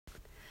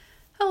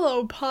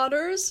Hello,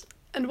 Potters,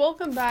 and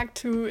welcome back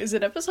to, is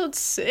it episode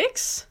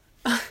 6?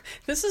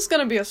 This is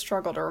gonna be a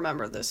struggle to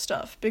remember this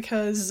stuff,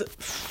 because,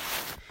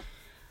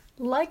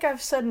 like I've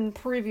said in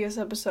previous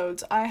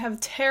episodes, I have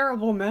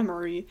terrible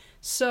memory,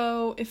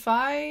 so if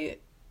I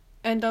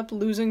end up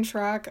losing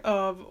track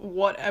of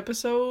what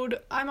episode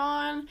I'm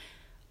on,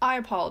 I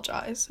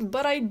apologize,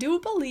 but I do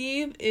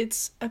believe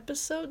it's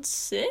episode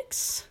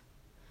 6?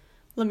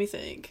 Let me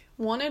think.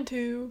 1 and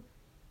 2,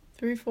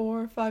 3,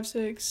 4, 5,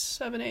 6,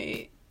 7,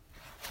 8,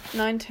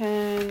 9,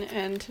 10,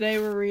 and today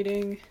we're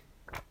reading...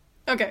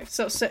 Okay,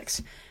 so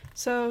 6.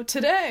 So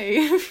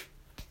today,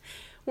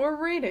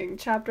 we're reading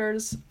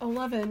chapters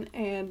 11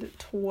 and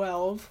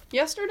 12.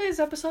 Yesterday's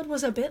episode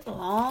was a bit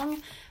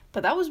long,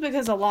 but that was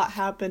because a lot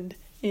happened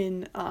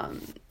in,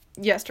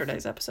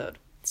 yesterday's episode.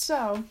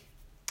 So,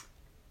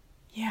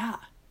 yeah.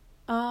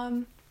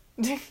 I'm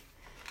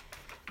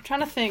trying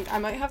to think. I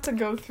might have to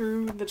go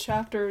through the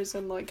chapters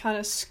and, kind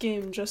of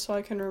skim just so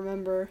I can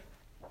remember.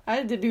 I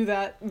had to do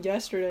that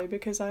yesterday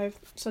because I have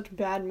such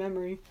bad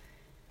memory.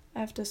 I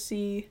have to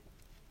see,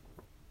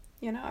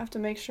 I have to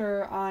make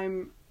sure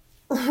I'm,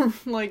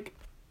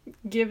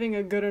 giving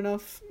a good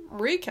enough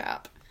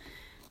recap.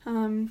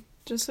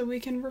 Just so we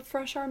can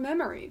refresh our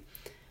memory.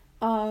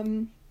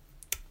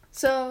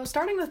 So,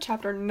 starting with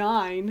chapter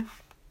 9,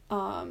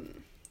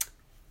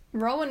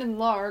 Rowan and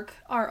Lark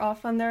are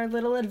off on their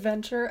little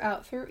adventure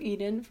out through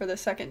Eden for the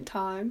second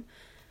time.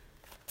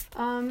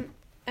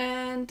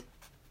 And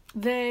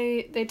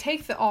they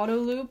take the auto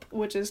loop,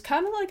 which is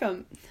kind of like I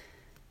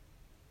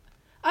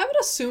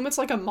would assume it's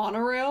like a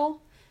monorail.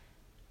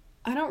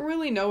 I don't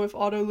really know if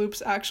auto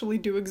loops actually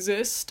do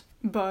exist,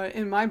 but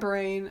in my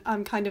brain,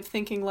 I'm kind of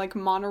thinking like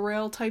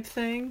monorail type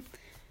thing.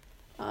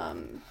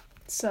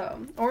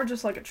 Or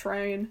just like a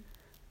train.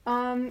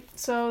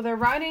 So they're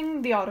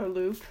riding the auto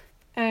loop,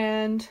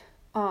 and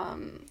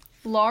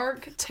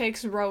Lark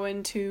takes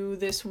Rowan to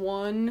this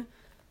one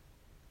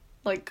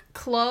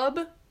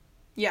club.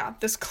 Yeah,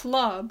 this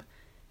club,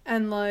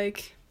 and they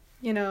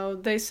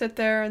sit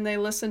there and they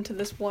listen to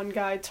this one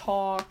guy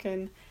talk,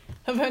 and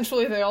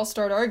eventually they all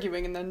start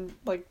arguing, and then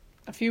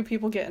a few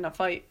people get in a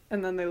fight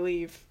and then they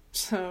leave.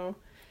 So,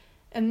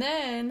 and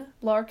then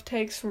Lark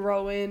takes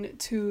Rowan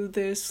to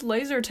this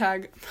laser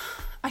tag.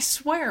 I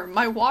swear,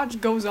 my watch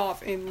goes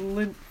off in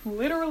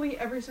literally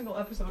every single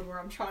episode where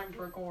I'm trying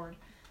to record.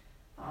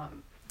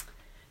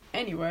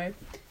 Anyway,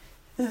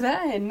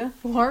 then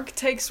Lark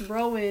takes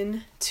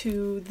Rowan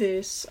to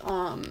this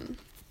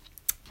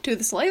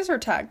laser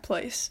tag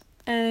place.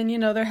 And,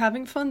 they're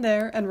having fun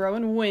there, and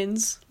Rowan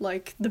wins,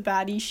 like the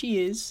baddie she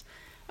is.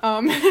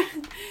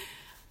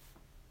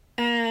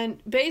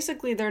 And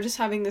basically they're just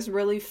having this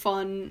really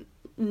fun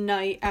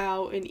night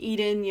out in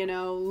Eden,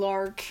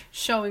 Lark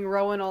showing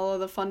Rowan all of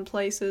the fun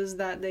places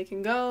that they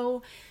can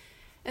go.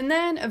 And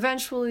then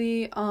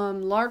eventually,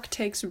 Lark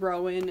takes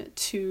Rowan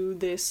to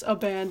this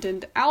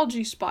abandoned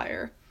algae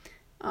spire.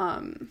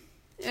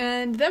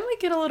 And then we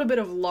get a little bit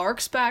of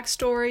Lark's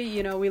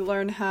backstory. We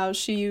learn how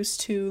she used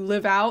to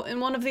live out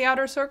in one of the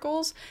outer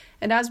circles.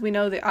 And as we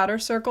know, the outer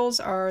circles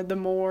are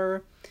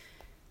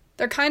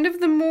they're kind of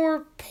the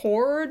more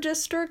poorer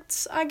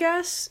districts, I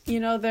guess.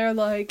 They're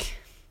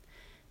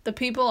the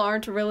people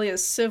aren't really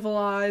as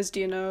civilized,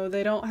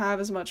 they don't have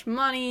as much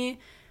money,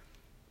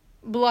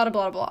 blah,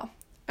 blah, blah.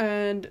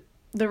 And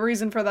the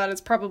reason for that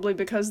is probably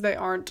because they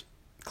aren't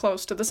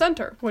close to the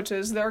center, which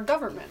is their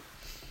government.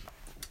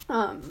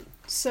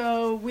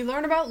 So we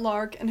learn about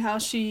Lark and how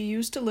she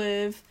used to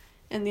live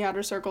in the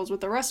outer circles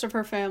with the rest of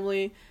her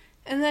family,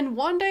 and then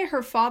one day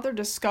her father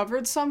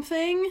discovered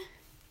something,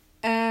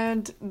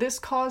 and this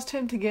caused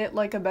him to get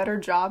a better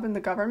job in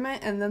the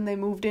government, and then they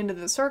moved into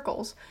the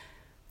circles.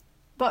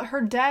 But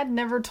her dad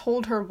never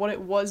told her what it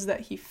was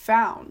that he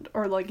found,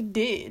 or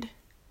did.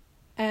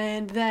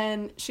 And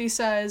then she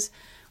says,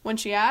 when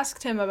she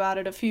asked him about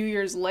it a few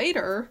years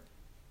later,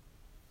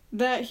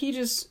 that he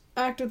just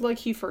acted like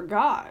he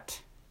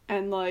forgot.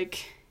 And I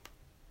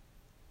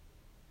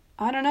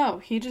don't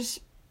know, it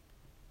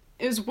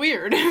was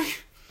weird.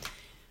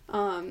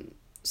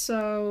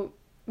 So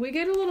we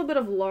get a little bit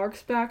of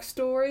Lark's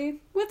backstory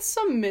with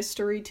some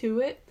mystery to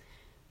it.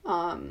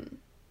 Because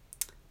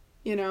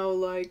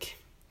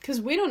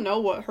we don't know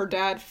what her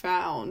dad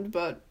found,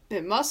 but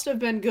it must have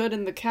been good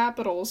in the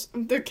capital.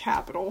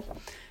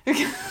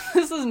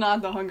 This is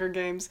not the Hunger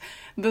Games.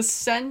 The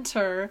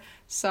center.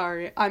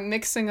 Sorry, I'm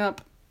mixing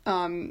up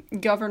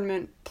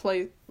governments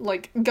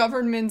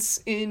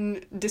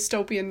in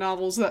dystopian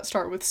novels that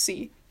start with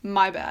C.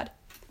 My bad.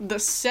 The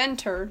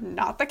center,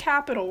 not the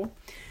capital.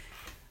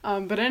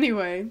 But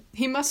anyway,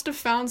 he must have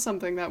found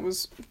something that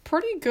was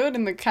pretty good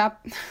in the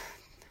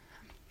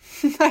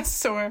I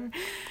swear.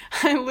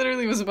 I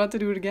literally was about to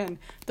do it again.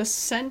 The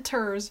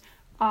center's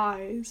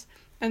eyes.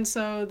 And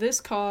so this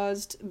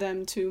caused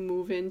them to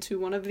move into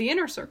one of the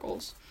inner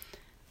circles.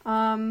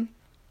 And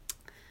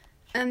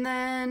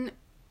then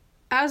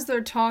as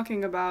they're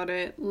talking about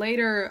it,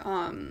 later,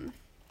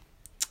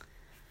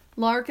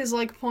 Lark is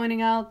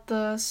pointing out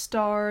the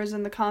stars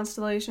and the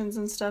constellations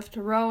and stuff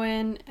to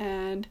Rowan,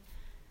 and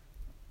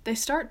they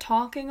start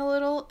talking a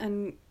little,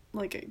 and,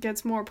 like, it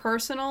gets more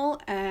personal,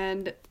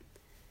 and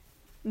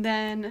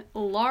then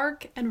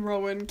Lark and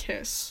Rowan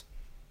kiss.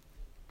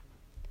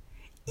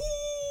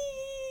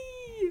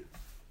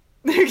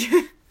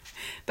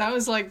 That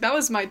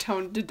was my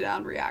toned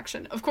down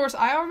reaction. Of course,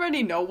 I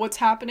already know what's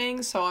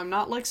happening, so I'm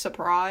not, like,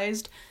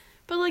 surprised.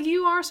 But, like,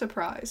 you are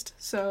surprised.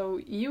 So,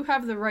 you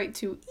have the right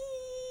to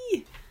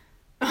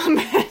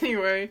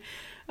anyway.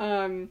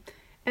 And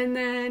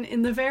then,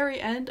 in the very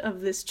end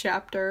of this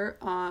chapter,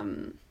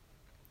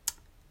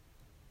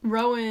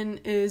 Rowan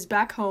is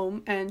back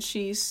home, and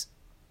she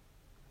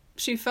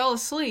fell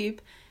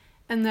asleep,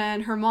 and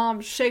then her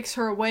mom shakes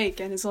her awake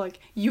and is like,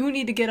 you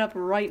need to get up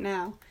right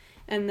now.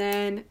 And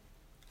then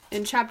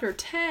in chapter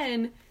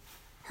 10,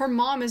 her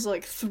mom is,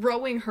 like,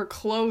 throwing her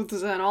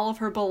clothes and all of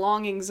her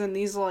belongings in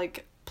these,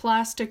 like,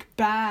 plastic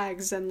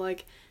bags, and,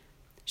 like,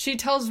 she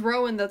tells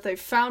Rowan that they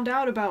found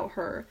out about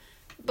her.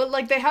 But,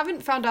 like, they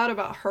haven't found out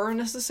about her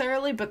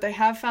necessarily, but they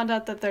have found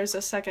out that there's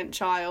a second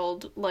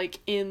child, like,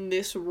 in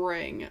this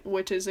ring,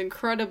 which is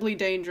incredibly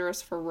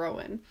dangerous for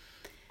Rowan.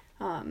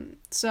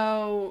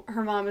 So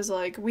her mom is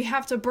like, we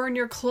have to burn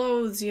your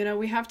clothes, you know,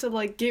 we have to,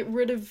 like, get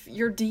rid of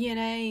your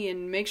DNA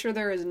and make sure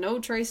there is no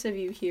trace of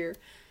you here,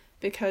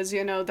 because,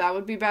 you know, that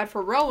would be bad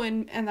for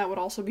Rowan, and that would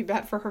also be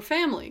bad for her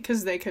family,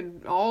 because they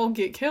could all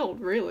get killed,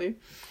 really.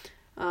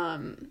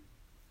 And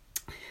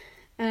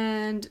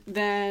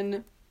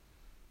then,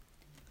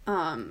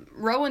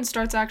 Rowan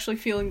starts actually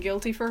feeling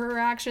guilty for her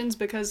actions,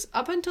 because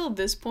up until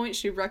this point,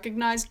 she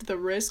recognized the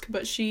risk,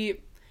 but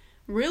she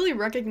really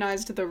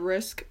recognized the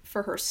risk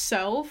for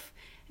herself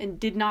and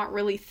did not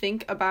really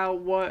think about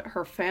what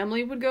her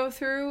family would go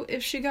through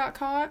if she got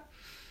caught.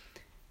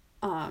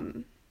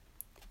 And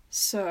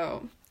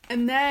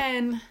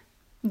then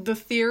the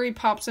theory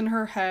pops in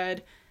her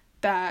head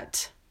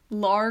that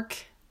Lark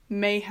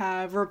may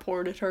have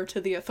reported her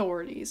to the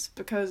authorities,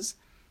 because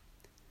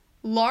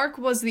Lark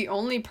was the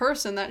only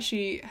person that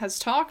she has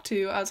talked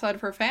to outside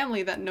of her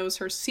family that knows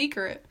her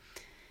secret.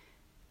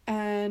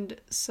 And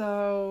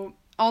so,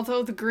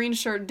 although the green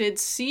shirt did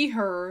see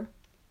her,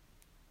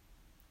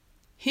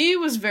 he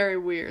was very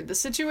weird. The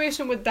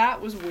situation with that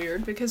was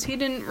weird because he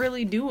didn't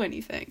really do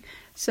anything.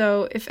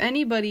 So if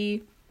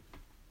anybody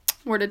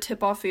were to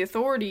tip off the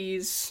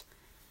authorities,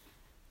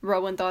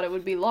 Rowan thought it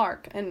would be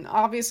Lark. And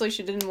obviously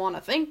she didn't want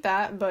to think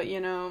that, but, you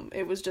know,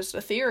 it was just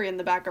a theory in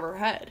the back of her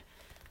head.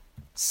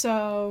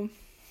 So,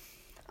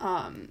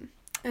 and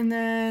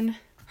then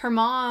her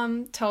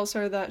mom tells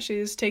her that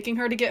she's taking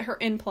her to get her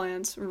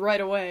implants right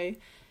away,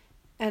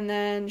 and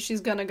then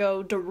she's gonna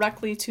go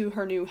directly to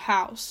her new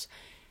house.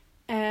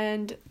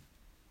 And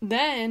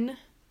then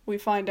we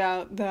find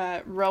out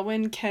that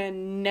Rowan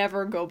can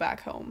never go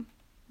back home.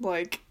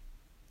 Like,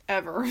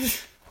 ever.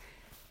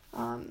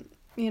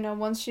 You know,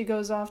 once she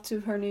goes off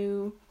to her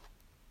new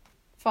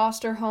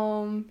foster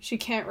home, she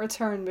can't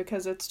return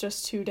because it's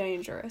just too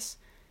dangerous.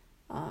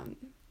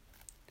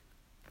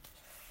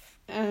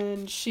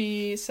 And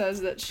she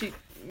says that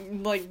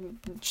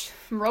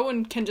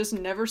Rowan can just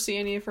never see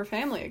any of her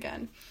family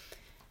again.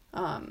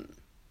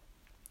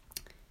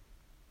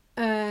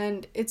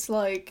 And it's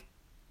like,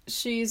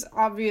 she's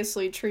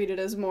obviously treated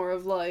as more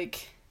of,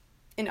 like,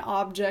 an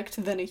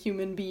object than a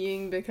human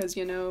being, because,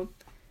 you know,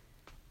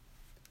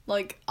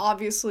 like,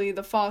 obviously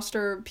the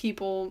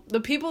people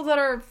that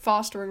are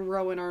fostering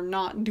Rowan are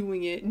not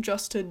doing it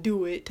just to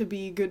do it, to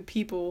be good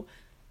people.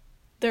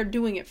 They're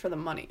doing it for the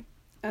money.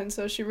 And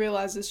so she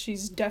realizes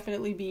she's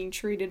definitely being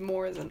treated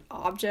more as an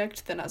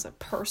object than as a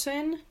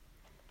person.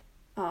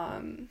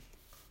 And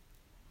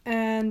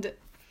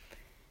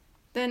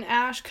then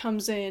Ash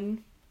comes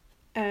in,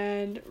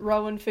 and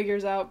Rowan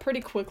figures out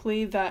pretty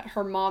quickly that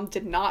her mom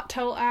did not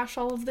tell Ash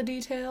all of the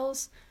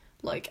details.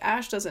 Like,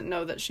 Ash doesn't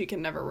know that she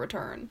can never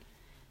return.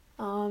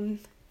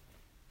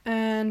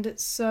 And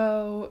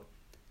so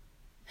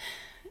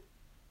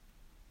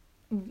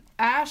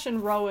Ash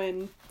and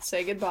Rowan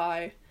say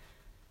goodbye.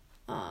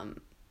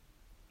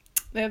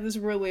 They have this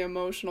really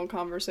emotional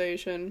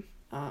conversation,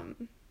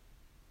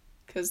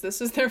 because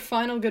this is their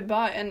final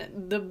goodbye,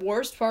 and the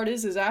worst part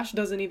is Ash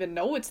doesn't even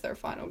know it's their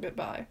final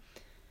goodbye.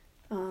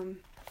 And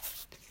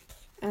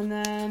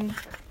then,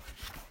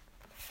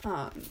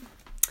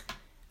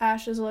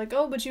 Ash is like,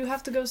 oh, but you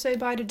have to go say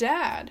bye to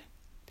Dad.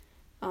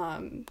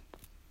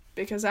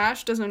 Because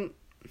Ash doesn't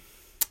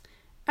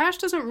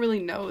really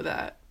know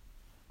that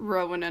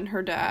Rowan and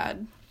her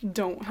dad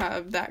don't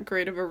have that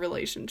great of a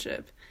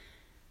relationship.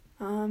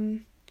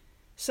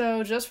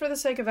 So just for the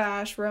sake of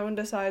Ash, Rowan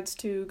decides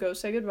to go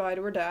say goodbye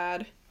to her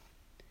dad.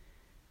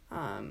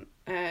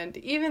 And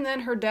even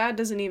then, her dad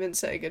doesn't even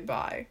say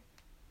goodbye.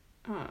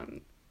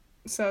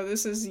 So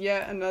this is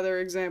yet another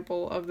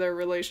example of their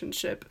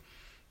relationship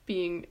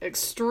being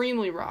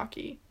extremely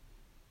rocky.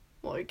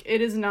 Like,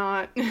 it is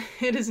not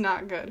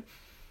good.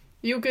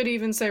 You could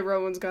even say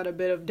Rowan's got a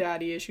bit of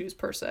daddy issues,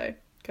 per se,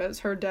 because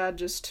her dad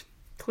just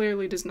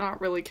clearly does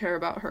not really care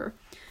about her.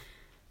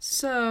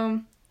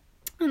 So,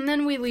 and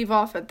then we leave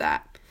off at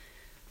that.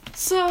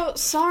 So,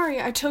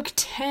 sorry, I took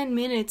 10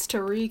 minutes to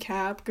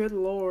recap, good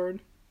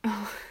lord.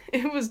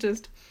 It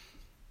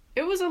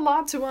was a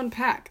lot to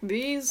unpack.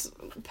 These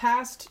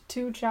past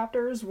 2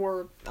 chapters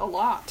were a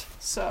lot,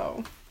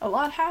 so a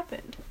lot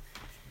happened.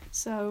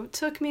 So it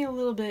took me a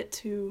little bit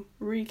to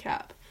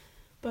recap.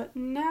 But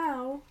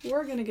now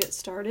we're going to get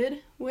started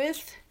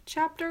with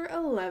chapter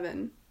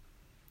 11.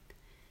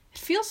 It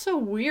feels so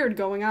weird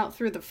going out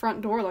through the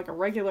front door like a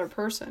regular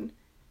person.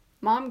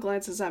 Mom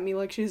glances at me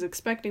like she's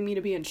expecting me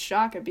to be in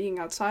shock at being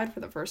outside for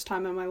the first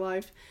time in my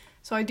life,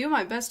 so I do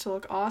my best to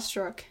look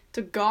awestruck,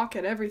 to gawk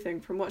at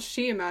everything from what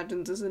she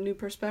imagines as a new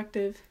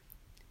perspective.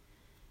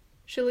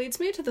 She leads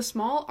me to the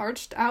small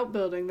arched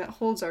outbuilding that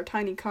holds our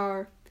tiny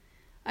car.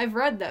 I've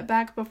read that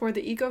back before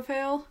the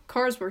eco-fail,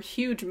 cars were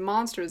huge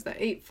monsters that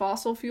ate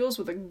fossil fuels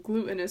with a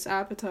glutinous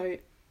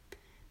appetite.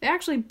 They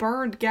actually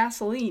burned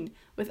gasoline,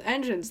 with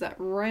engines that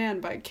ran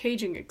by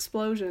caging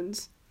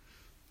explosions.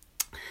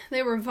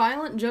 They were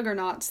violent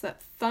juggernauts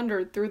that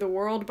thundered through the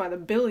world by the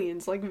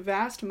billions like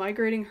vast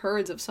migrating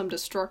herds of some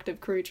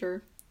destructive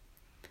creature.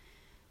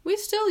 We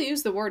still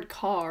use the word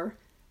car,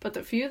 but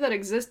the few that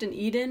exist in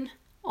Eden,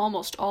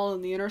 almost all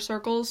in the inner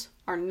circles,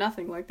 are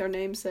nothing like their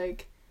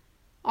namesake.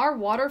 Our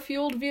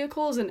water-fueled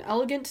vehicle is an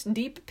elegant,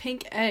 deep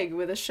pink egg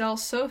with a shell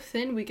so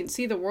thin we can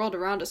see the world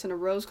around us in a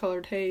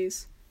rose-colored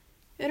haze.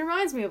 It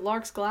reminds me of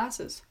Lark's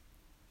glasses.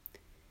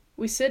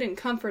 We sit in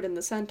comfort in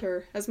the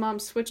center, as Mom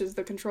switches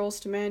the controls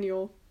to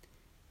manual.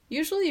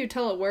 Usually you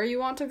tell it where you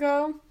want to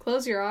go,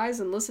 close your eyes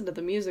and listen to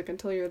the music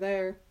until you're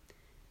there.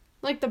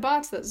 Like the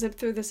bots that zip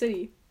through the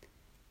city.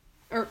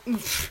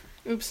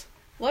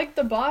 Like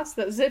the bots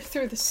that zip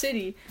through the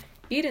city,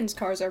 Eden's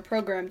cars are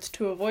programmed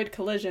to avoid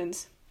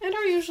collisions, and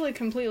are usually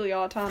completely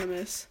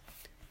autonomous.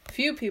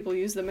 Few people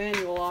use the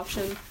manual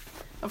option.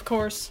 Of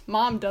course,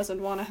 Mom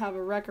doesn't want to have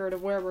a record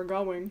of where we're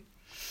going.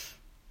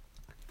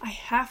 I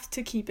have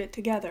to keep it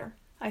together,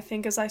 I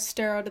think as I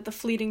stare out at the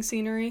fleeting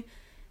scenery,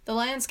 the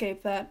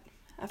landscape that,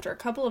 after a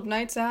couple of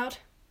nights out,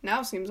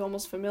 now seems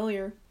almost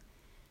familiar.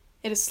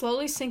 It is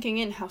slowly sinking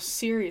in how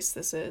serious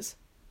this is.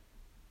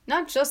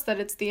 Not just that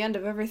it's the end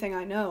of everything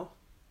I know.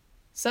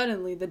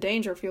 Suddenly, the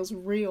danger feels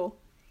real.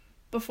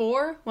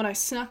 Before, when I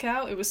snuck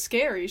out, it was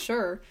scary,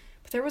 sure,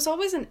 but there was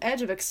always an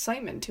edge of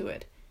excitement to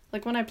it,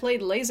 like when I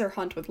played Laser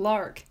Hunt with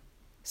Lark.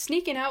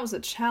 Sneaking out was a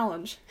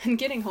challenge, and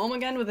getting home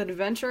again with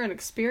adventure and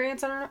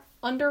experience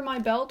under my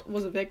belt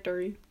was a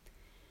victory.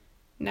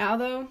 Now,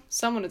 though,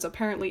 someone is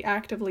apparently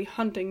actively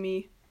hunting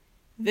me.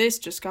 This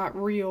just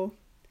got real.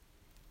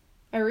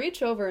 I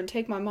reach over and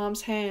take my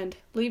mom's hand,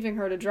 leaving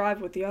her to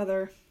drive with the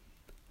other.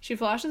 She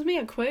flashes me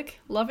a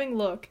quick, loving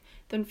look,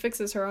 then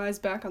fixes her eyes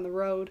back on the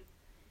road.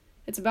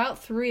 It's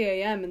about 3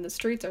 a.m. and the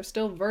streets are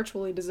still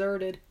virtually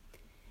deserted.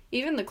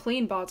 Even the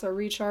clean bots are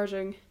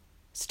recharging.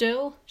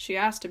 Still, she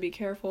asks to be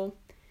careful.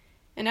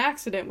 An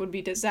accident would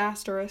be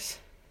disastrous.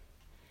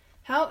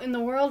 Out in the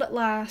world at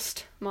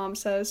last, Mom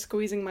says,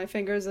 squeezing my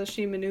fingers as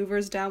she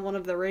maneuvers down one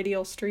of the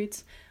radial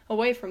streets,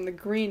 away from the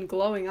green,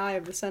 glowing eye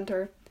of the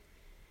center.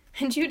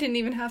 And you didn't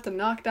even have to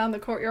knock down the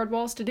courtyard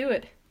walls to do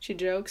it, she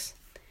jokes.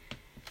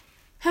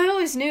 I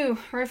always knew,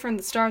 right from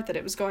the start, that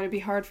it was going to be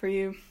hard for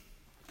you.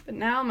 But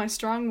now my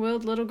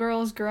strong-willed little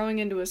girl is growing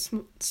into a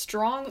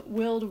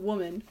strong-willed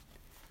woman.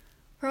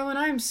 Rowan,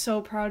 I am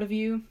so proud of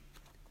you.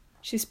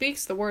 She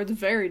speaks the words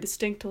very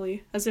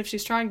distinctly, as if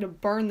she's trying to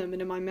burn them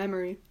into my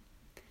memory.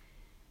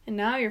 And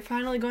now you're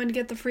finally going to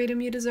get the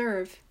freedom you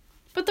deserve.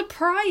 But the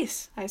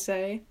price, I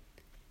say.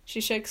 She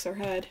shakes her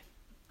head.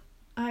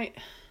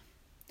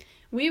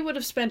 We would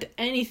have spent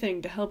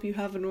anything to help you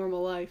have a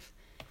normal life.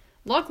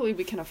 Luckily,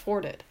 we can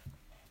afford it.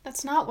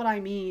 That's not what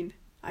I mean.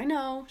 I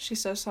know, she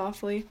says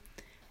softly,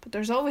 but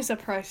there's always a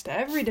price to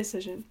every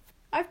decision.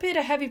 I've paid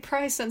a heavy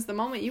price since the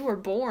moment you were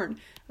born,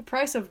 a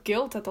price of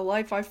guilt at the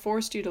life I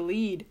forced you to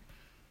lead.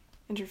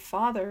 And your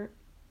father...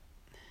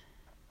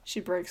 She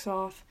breaks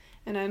off,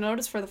 and I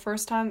notice for the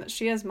first time that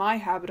she has my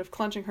habit of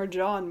clenching her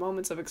jaw in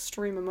moments of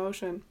extreme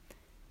emotion.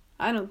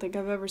 I don't think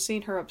I've ever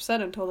seen her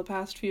upset until the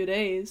past few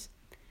days.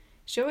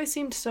 She always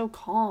seemed so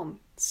calm,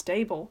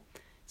 stable,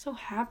 so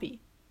happy.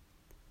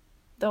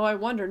 Though I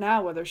wonder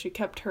now whether she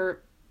kept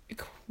her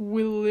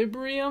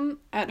equilibrium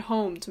at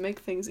home to make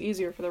things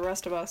easier for the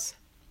rest of us.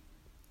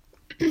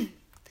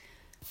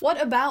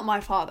 What about my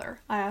father?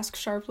 I ask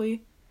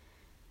sharply.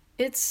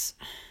 It's...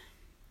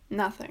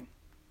 nothing.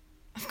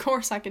 Of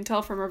course I can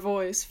tell from her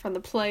voice, from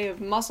the play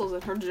of muscles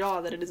in her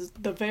jaw, that it is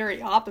the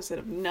very opposite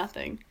of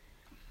nothing.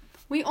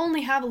 We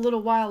only have a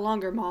little while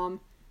longer,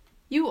 Mom.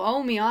 You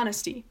owe me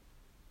honesty.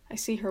 I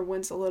see her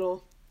wince a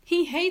little.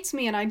 He hates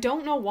me and I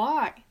don't know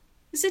why.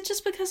 Is it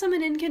just because I'm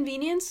an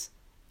inconvenience?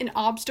 An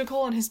obstacle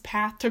on his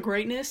path to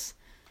greatness?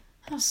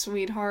 Oh,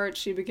 sweetheart,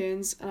 she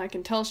begins, and I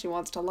can tell she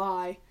wants to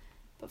lie.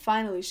 But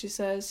finally she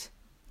says,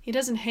 he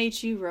doesn't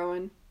hate you,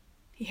 Rowan.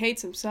 He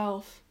hates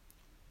himself.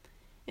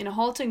 In a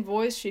halting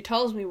voice, she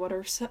tells me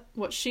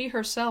what she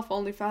herself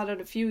only found out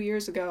a few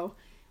years ago,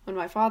 when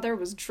my father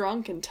was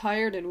drunk and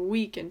tired and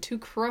weak and too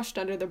crushed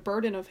under the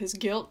burden of his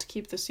guilt to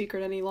keep the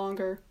secret any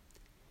longer.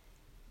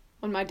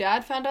 When my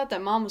dad found out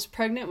that Mom was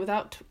pregnant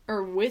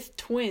with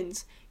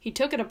twins, he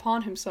took it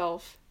upon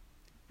himself.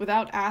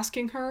 Without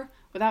asking her,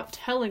 without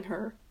telling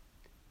her,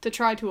 to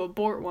try to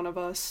abort one of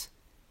us.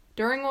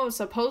 During what was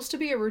supposed to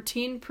be a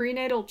routine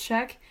prenatal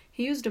check,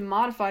 he used a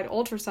modified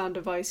ultrasound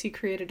device he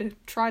created to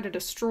try to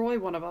destroy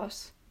one of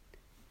us.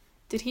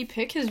 Did he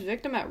pick his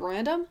victim at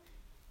random?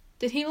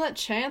 Did he let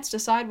chance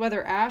decide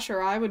whether Ash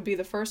or I would be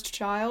the first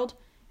child,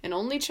 an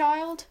only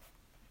child,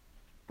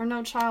 or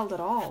no child at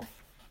all?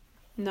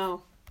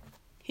 No.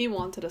 He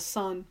wanted a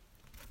son.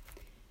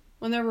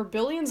 When there were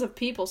billions of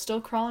people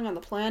still crawling on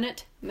the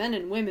planet, men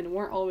and women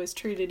weren't always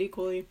treated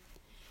equally.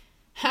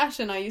 Ash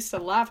and I used to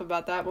laugh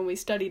about that when we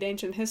studied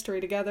ancient history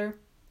together.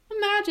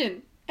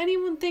 Imagine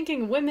anyone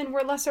thinking women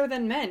were lesser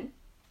than men.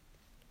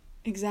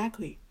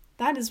 Exactly.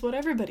 That is what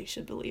everybody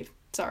should believe.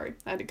 Sorry,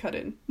 I had to cut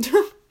in.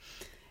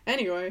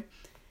 Anyway,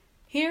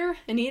 here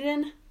in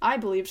Eden, I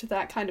believed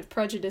that kind of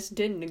prejudice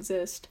didn't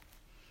exist.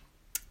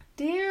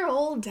 Dear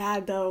old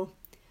Dad, though.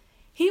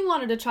 He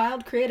wanted a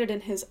child created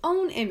in his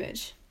own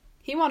image.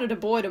 He wanted a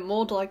boy to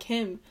mold like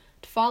him,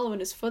 to follow in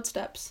his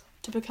footsteps,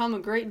 to become a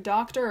great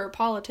doctor or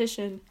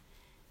politician.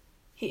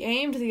 He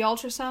aimed the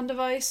ultrasound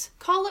device.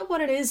 Call it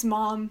what it is,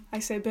 Mom, I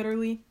say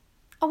bitterly.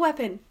 A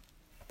weapon.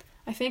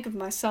 I think of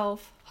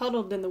myself,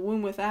 huddled in the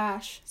womb with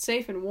Ash,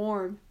 safe and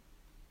warm,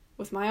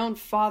 with my own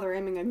father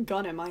aiming a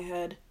gun at my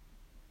head.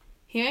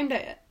 He aimed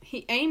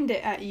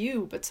it at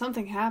you, but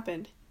something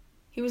happened.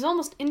 He was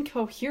almost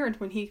incoherent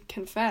when he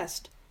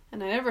confessed,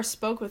 and I never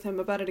spoke with him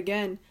about it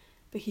again,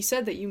 but he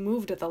said that you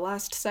moved at the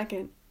last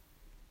second,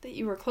 that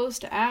you were close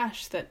to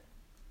Ash, that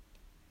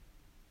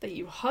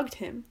you hugged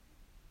him.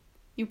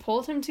 You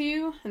pulled him to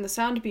you, and the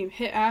sound beam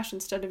hit Ash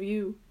instead of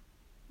you.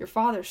 Your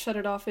father shut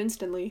it off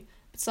instantly,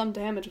 but some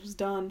damage was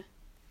done.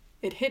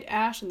 It hit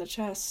Ash in the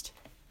chest.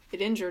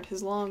 It injured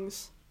his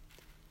lungs.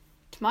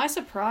 To my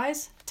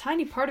surprise, a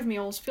tiny part of me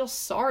almost feels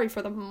sorry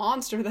for the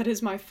monster that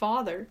is my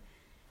father.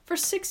 For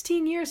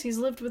 16 years he's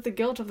lived with the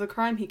guilt of the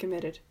crime he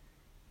committed.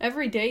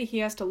 Every day he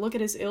has to look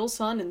at his ill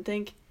son and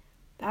think,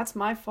 that's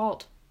my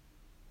fault.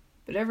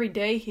 But every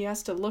day he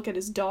has to look at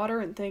his daughter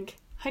and think,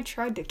 I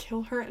tried to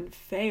kill her and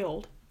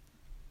failed.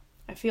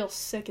 I feel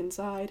sick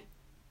inside.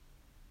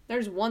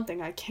 There's one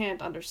thing I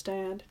can't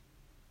understand.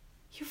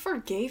 You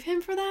forgave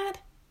him for that?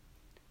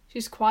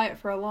 She's quiet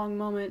for a long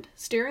moment,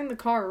 steering the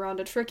car around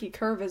a tricky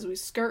curve as we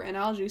skirt an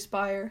algae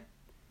spire.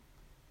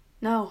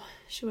 No,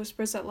 she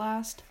whispers at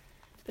last,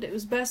 but it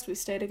was best we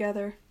stay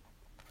together.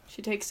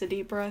 She takes a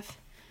deep breath.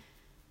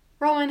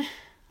 Rowan,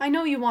 I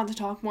know you want to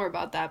talk more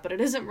about that, but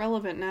it isn't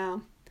relevant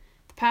now.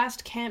 The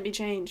past can't be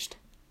changed.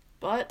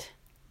 But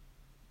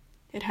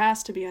it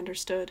has to be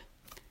understood.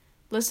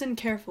 Listen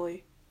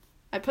carefully.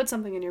 I put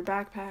something in your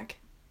backpack.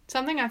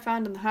 Something I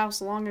found in the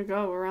house long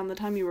ago, around the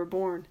time you were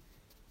born.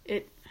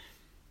 It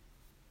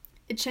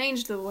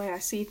changed the way I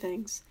see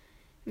things.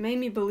 It made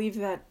me believe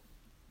that...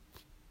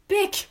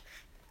 Bick!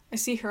 I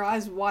see her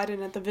eyes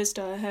widen at the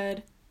vista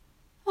ahead.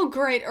 Oh,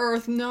 great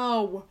Earth,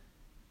 no!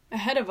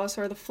 Ahead of us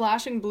are the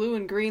flashing blue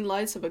and green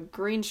lights of a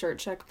green shirt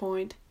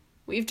checkpoint.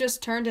 We've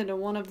just turned into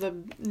one of the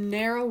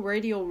narrow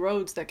radial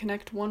roads that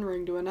connect one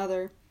ring to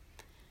another.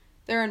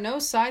 There are no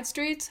side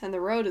streets, and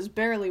the road is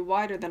barely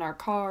wider than our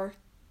car.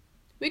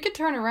 We could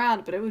turn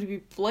around, but it would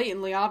be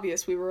blatantly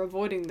obvious we were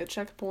avoiding the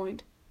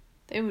checkpoint.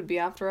 They would be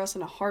after us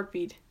in a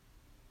heartbeat.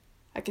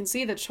 I can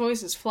see the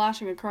choices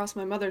flashing across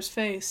my mother's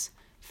face,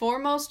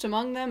 foremost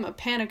among them a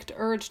panicked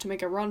urge to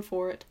make a run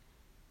for it.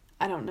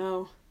 I don't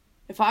know.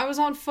 If I was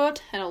on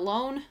foot and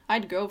alone,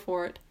 I'd go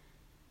for it.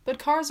 But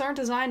cars aren't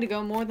designed to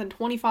go more than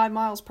 25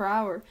 miles per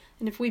hour,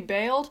 and if we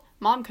bailed,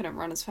 Mom couldn't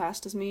run as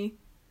fast as me.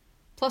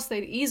 Plus,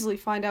 they'd easily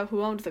find out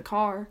who owned the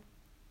car.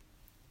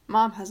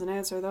 Mom has an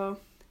answer, though.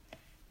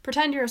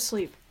 Pretend you're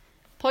asleep.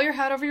 Pull your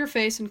hat over your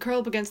face and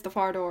curl up against the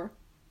far door.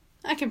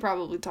 I can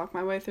probably talk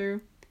my way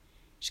through.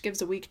 She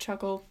gives a weak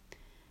chuckle.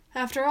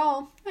 After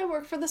all, I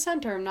work for the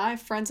center and I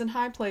have friends in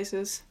high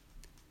places.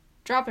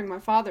 Dropping my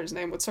father's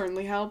name would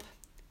certainly help.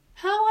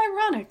 How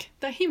ironic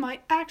that he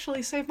might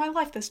actually save my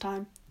life this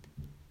time.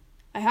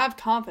 I have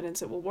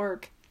confidence it will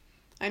work.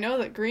 I know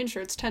that green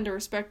shirts tend to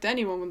respect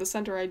anyone with a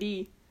center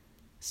ID.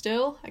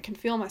 Still, I can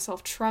feel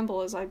myself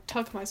tremble as I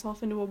tuck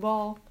myself into a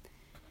ball.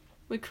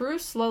 We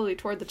cruise slowly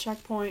toward the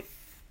checkpoint.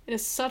 It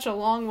is such a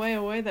long way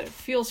away that it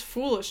feels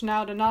foolish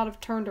now to not have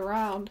turned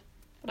around,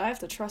 but I have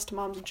to trust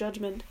Mom's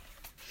judgment.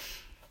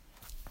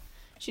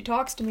 She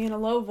talks to me in a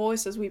low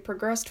voice as we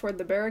progress toward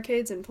the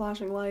barricades and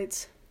flashing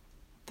lights.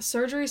 The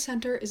surgery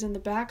center is in the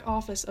back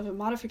office of a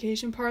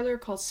modification parlor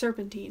called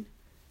Serpentine.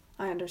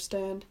 I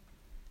understand.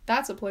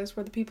 That's a place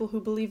where the people who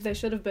believe they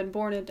should have been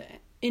born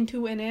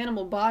into an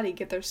animal body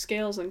get their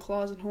scales and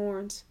claws and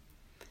horns.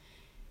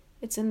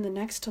 It's in the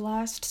next to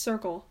last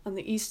circle on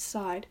the east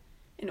side.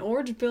 An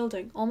orange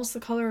building, almost the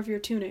color of your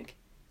tunic.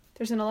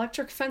 There's an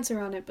electric fence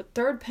around it, but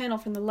third panel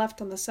from the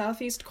left on the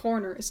southeast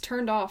corner is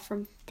turned off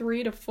from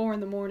 3 to 4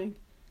 in the morning.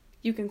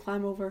 You can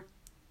climb over.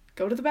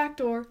 Go to the back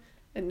door,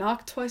 and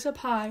knock twice up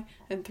high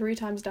and 3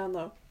 times down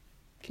low.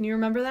 Can you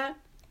remember that?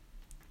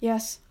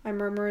 Yes, I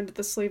murmur into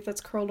the sleeve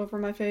that's curled over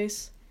my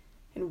face.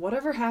 And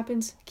whatever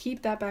happens,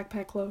 keep that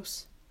backpack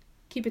close.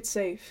 Keep it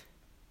safe.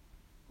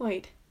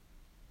 Wait.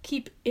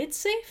 Keep it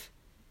safe?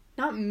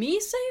 Not me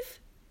safe?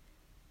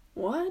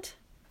 What?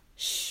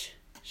 Shh,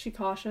 she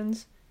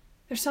cautions.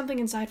 There's something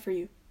inside for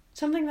you.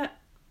 Something that...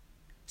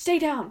 Stay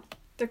down!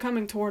 They're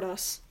coming toward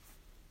us.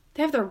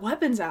 They have their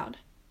weapons out,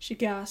 she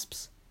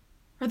gasps.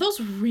 Are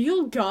those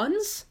real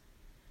guns?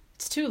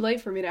 It's too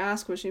late for me to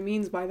ask what she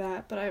means by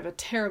that, but I have a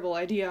terrible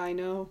idea, I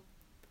know.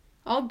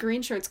 All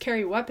green shirts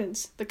carry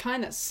weapons, the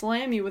kind that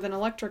slam you with an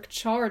electric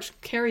charge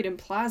carried in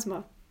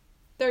plasma.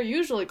 They're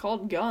usually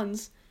called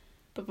guns,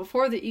 but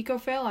before the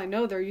eco-fail I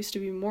know there used to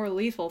be more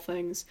lethal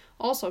things,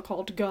 also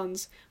called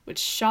guns, which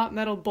shot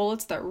metal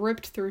bullets that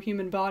ripped through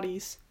human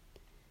bodies.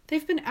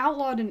 They've been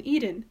outlawed in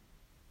Eden.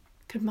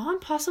 Could Mom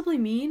possibly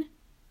mean?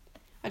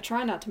 I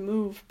try not to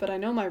move, but I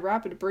know my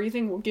rapid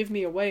breathing will give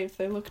me away if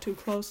they look too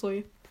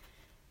closely.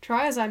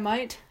 Try as I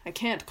might, I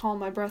can't calm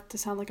my breath to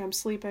sound like I'm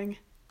sleeping.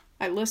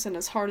 I listen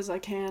as hard as I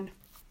can.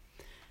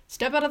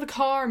 Step out of the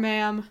car,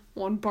 ma'am,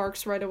 one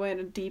barks right away in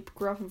a deep,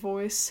 gruff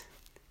voice.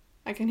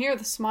 I can hear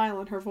the smile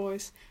in her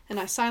voice, and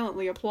I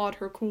silently applaud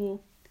her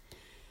cool.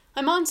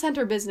 I'm on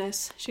center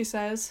business, she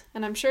says,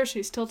 and I'm sure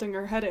she's tilting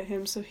her head at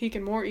him so he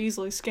can more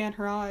easily scan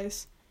her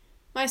eyes.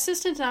 My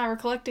assistant and I were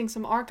collecting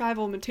some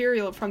archival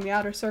material from the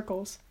outer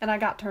circles, and I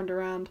got turned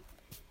around.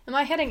 Am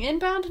I heading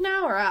inbound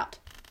now or out?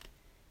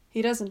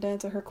 He doesn't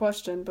answer her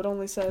question, but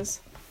only says,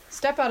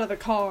 Step out of the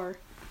car.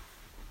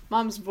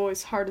 Mom's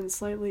voice hardens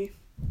slightly.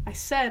 I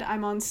said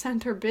I'm on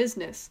center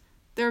business.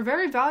 There are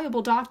very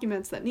valuable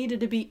documents that needed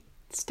to be...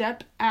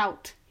 Step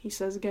out, he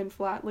says again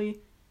flatly.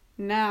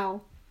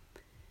 Now.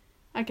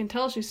 I can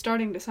tell she's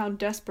starting to sound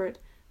desperate,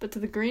 but to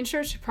the green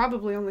shirt she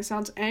probably only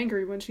sounds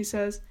angry when she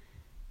says,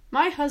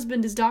 My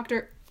husband is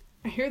Dr.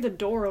 I hear the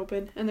door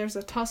open, and there's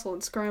a tussle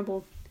and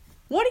scramble.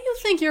 What do you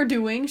think you're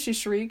doing? She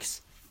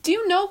shrieks. Do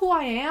you know who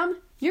I am?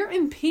 You're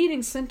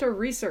impeding center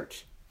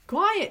research.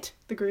 Quiet,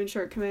 the green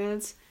shirt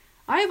commands.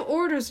 I have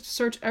orders to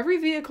search every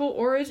vehicle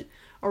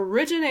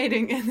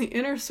originating in the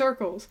inner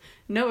circles,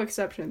 no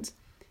exceptions.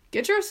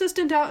 Get your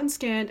assistant out and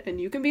scanned,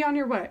 and you can be on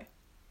your way.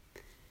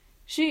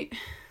 She's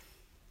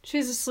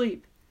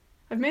asleep.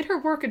 I've made her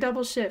work a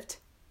double shift.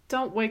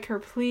 Don't wake her,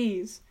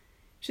 please.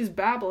 She's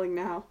babbling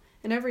now,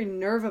 and every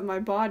nerve of my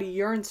body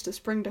yearns to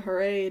spring to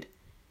her aid.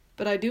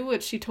 But I do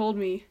what she told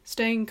me,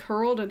 staying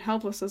curled and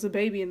helpless as a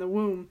baby in the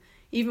womb,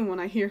 even when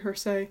I hear her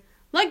say,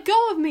 Let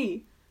go of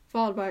me!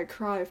 Followed by a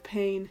cry of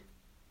pain.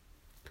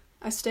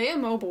 I stay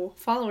immobile,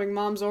 following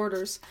Mom's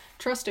orders,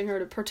 trusting her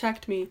to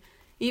protect me,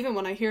 even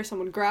when I hear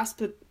someone grasp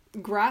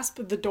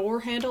the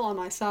door handle on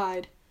my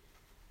side.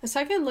 A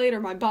second later,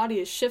 my body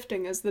is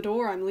shifting as the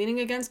door I'm leaning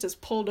against is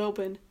pulled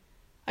open.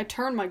 I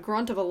turn my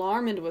grunt of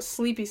alarm into a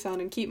sleepy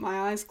sound and keep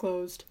my eyes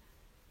closed.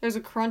 There's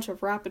a crunch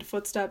of rapid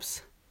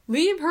footsteps.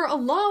 Leave her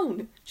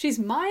alone! She's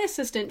my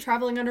assistant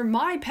traveling under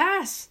my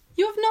pass!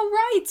 You have no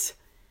right!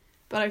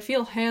 But I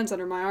feel hands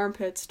under my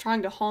armpits,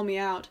 trying to haul me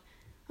out.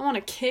 I want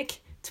to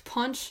kick, to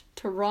punch,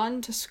 to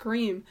run, to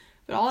scream,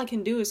 but all I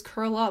can do is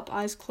curl up,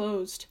 eyes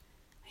closed.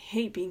 I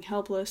hate being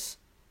helpless.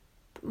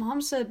 But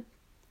Mom said...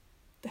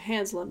 The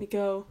hands let me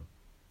go.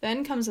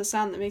 Then comes a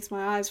sound that makes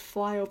my eyes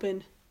fly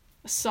open.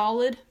 A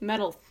solid,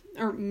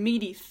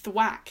 meaty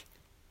thwack.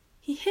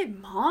 He hit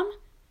Mom?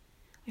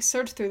 I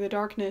search through the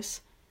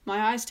darkness, my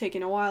eyes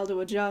taking a while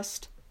to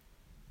adjust.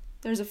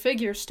 There's a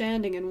figure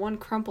standing and one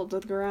crumpled to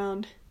the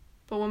ground.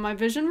 But when my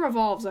vision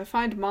revolves, I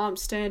find Mom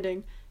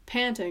standing,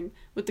 panting,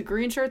 with the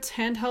green shirt's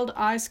handheld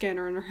eye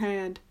scanner in her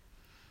hand.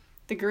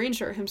 The green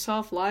shirt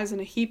himself lies in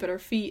a heap at her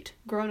feet,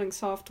 groaning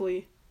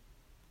softly.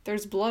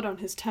 There's blood on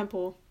his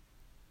temple.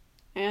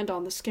 And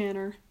on the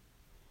scanner.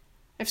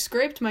 I've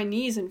scraped my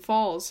knees in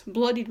falls,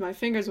 bloodied my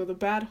fingers with a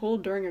bad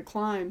hold during a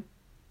climb.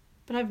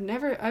 But I've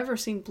never ever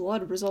seen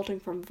blood resulting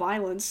from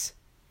violence.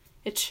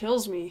 It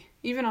chills me,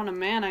 even on a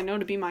man I know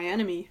to be my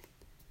enemy.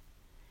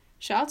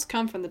 Shouts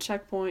come from the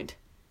checkpoint.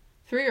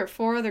 3 or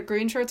 4 other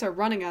green shirts are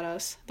running at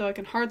us, though I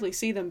can hardly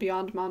see them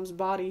beyond Mom's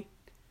body.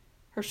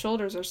 Her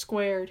shoulders are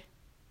squared.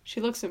 She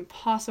looks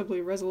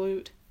impossibly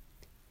resolute.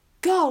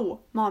 Go!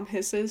 Mom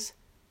hisses.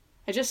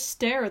 I just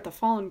stare at the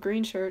fallen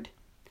green shirt.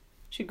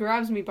 She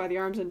grabs me by the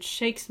arms and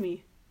shakes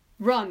me.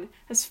 Run,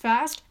 as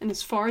fast and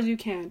as far as you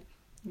can.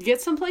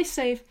 Get someplace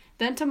safe,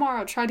 then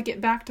tomorrow try to get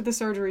back to the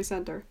surgery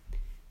center.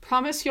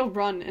 Promise you'll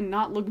run and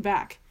not look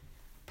back.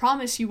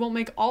 Promise you won't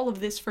make all of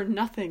this for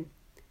nothing.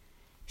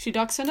 She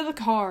ducks into the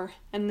car,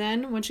 and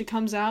then, when she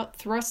comes out,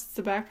 thrusts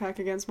the backpack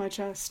against my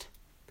chest.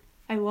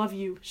 I love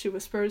you, she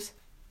whispers.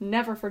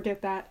 Never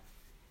forget that.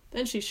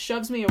 Then she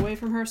shoves me away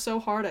from her so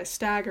hard I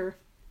stagger.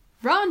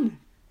 Run!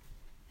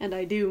 And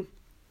I do.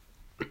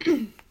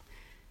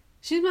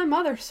 She's my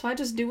mother, so I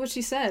just do what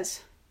she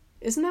says.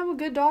 Isn't that what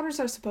good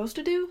daughters are supposed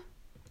to do?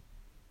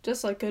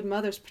 Just like good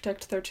mothers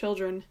protect their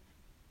children.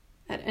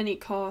 At any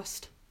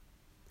cost.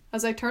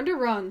 As I turn to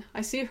run,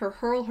 I see her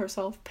hurl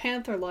herself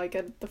panther-like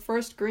at the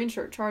first green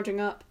shirt charging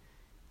up.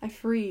 I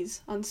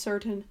freeze,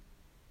 uncertain.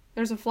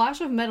 There's a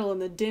flash of metal in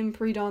the dim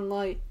pre-dawn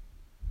light.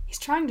 He's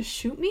trying to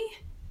shoot me?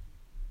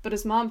 But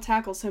as Mom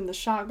tackles him, the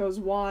shot goes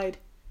wide.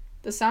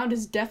 The sound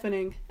is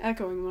deafening,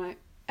 echoing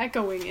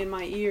in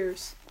my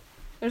ears.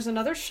 There's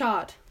another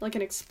shot, like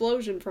an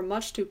explosion from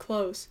much too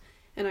close,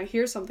 and I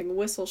hear something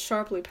whistle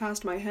sharply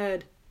past my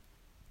head.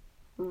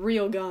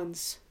 Real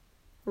guns.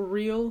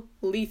 Real,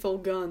 lethal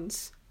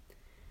guns.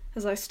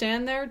 As I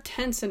stand there,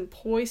 tense and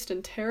poised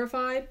and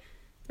terrified,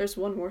 there's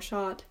one more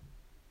shot.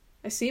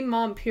 I see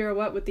Mom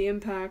pirouette with the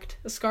impact,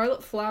 a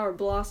scarlet flower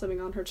blossoming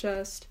on her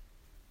chest.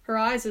 Her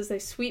eyes, as they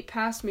sweep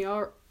past me,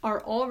 are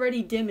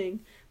already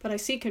dimming, but I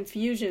see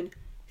confusion,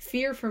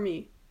 fear for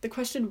me, the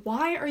question,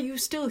 why are you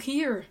still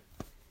here?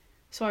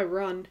 So I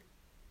run.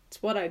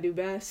 It's what I do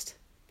best.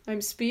 I'm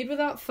speed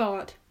without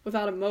thought,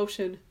 without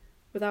emotion,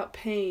 without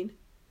pain.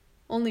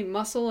 Only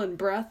muscle and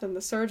breath and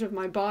the surge of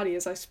my body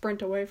as I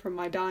sprint away from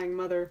my dying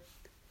mother.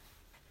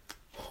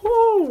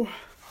 Whew.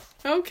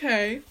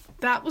 Okay,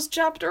 that was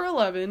chapter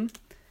 11.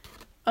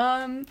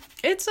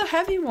 It's a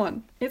heavy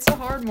one. It's a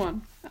hard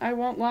one. I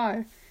won't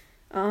lie.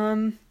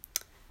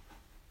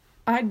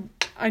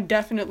 I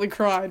definitely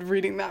cried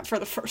reading that for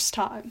the first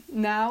time.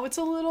 Now it's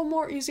a little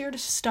more easier to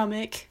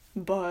stomach,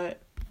 but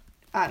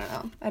I don't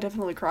know. I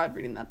definitely cried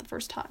reading that the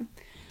first time.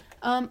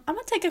 I'm gonna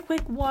take a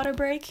quick water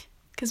break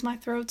because my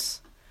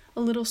throat's a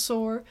little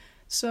sore.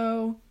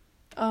 So,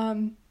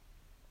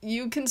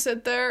 you can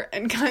sit there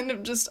and kind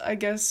of just, I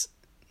guess,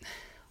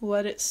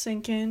 let it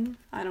sink in.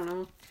 I don't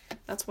know.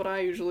 That's what I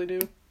usually do.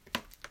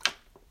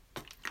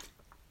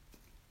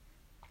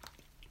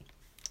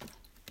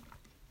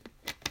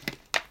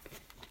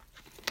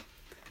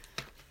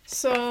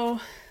 So,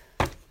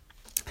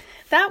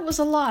 that was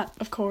a lot,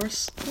 of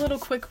course. A little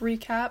quick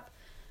recap.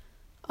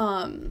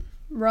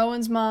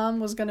 Rowan's mom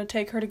was going to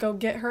take her to go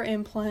get her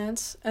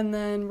implants, and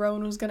then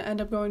Rowan was going to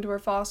end up going to her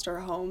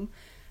foster home.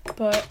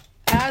 But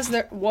as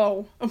they're...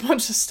 Whoa, a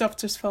bunch of stuff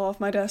just fell off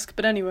my desk.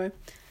 But anyway.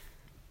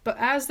 But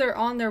as they're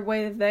on their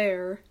way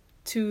there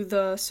to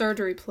the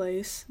surgery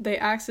place, they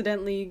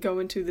accidentally go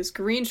into this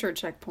green shirt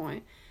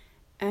checkpoint.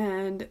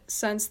 And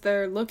since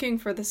they're looking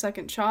for the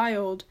second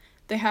child,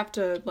 they have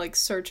to,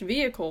 search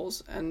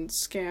vehicles and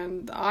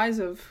scan the eyes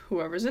of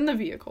whoever's in the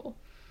vehicle.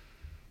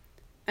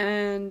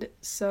 And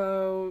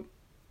so,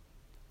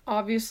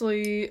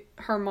 obviously,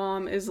 her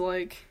mom is,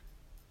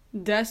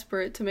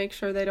 desperate to make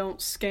sure they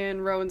don't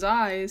scan Rowan's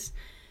eyes.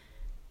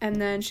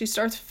 And then she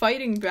starts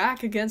fighting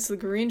back against the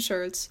green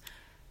shirts.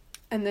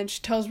 And then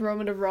she tells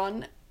Rowan to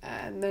run,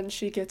 and then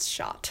she gets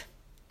shot.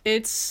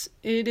 It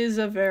is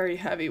a very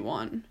heavy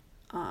one.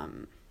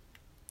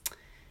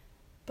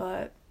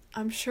 But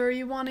I'm sure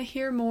you want to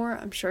hear more.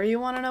 I'm sure you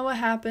want to know what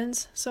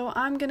happens. So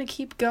I'm going to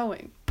keep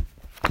going.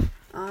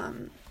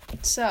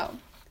 So,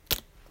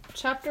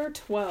 chapter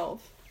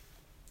 12.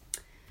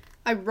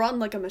 I run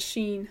like a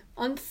machine,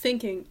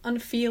 unthinking,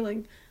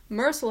 unfeeling,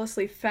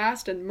 mercilessly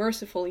fast and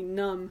mercifully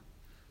numb.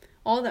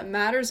 All that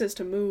matters is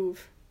to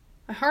move.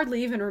 I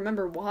hardly even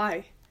remember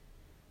why.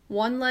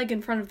 One leg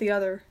in front of the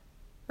other.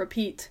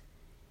 Repeat.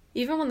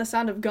 Even when the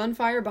sound of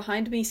gunfire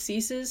behind me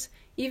ceases,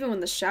 even when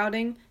the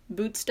shouting,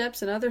 boot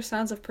steps, and other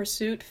sounds of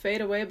pursuit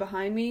fade away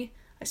behind me,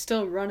 I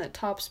still run at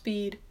top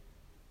speed,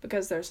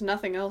 because there's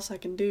nothing else I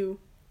can do.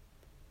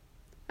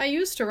 I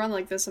used to run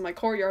like this in my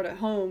courtyard at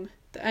home,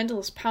 the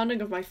endless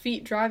pounding of my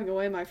feet driving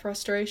away my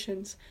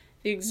frustrations,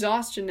 the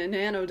exhaustion and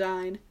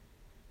anodyne.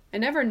 I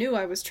never knew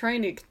I was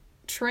training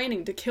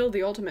to kill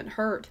the ultimate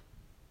hurt.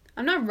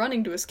 I'm not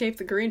running to escape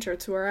the green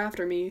shirts who are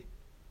after me.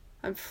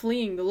 I'm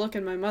fleeing the look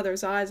in my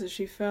mother's eyes as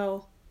she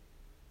fell.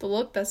 The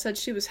look that said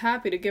she was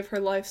happy to give her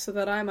life so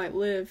that I might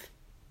live.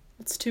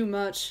 It's too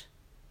much.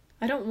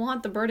 I don't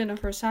want the burden of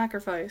her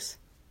sacrifice.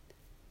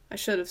 I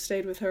should have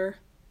stayed with her.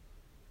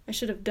 I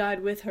should have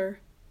died with her.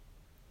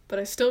 But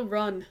I still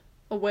run,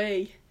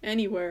 away,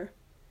 anywhere.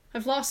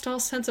 I've lost all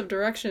sense of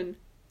direction.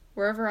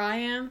 Wherever I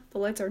am, the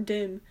lights are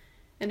dim,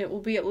 and it will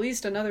be at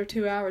least another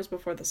 2 hours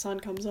before the sun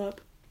comes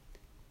up.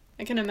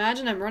 I can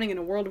imagine I'm running in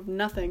a world of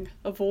nothing,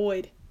 a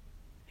void.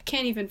 I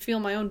can't even feel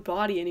my own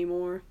body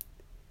anymore.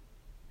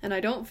 And I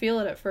don't feel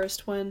it at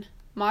first when,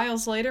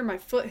 miles later, my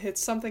foot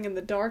hits something in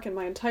the dark and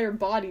my entire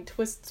body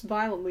twists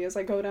violently as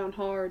I go down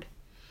hard.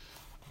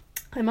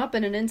 I'm up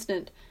in an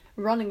instant,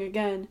 running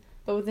again,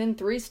 but within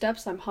 3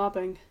 steps I'm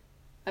hopping.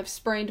 I've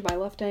sprained my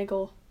left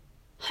ankle.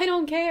 I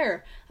don't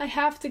care! I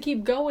have to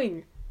keep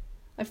going!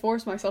 I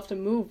force myself to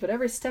move, but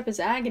every step is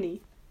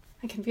agony.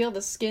 I can feel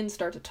the skin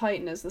start to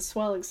tighten as the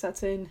swelling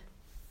sets in.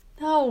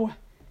 No!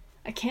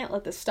 I can't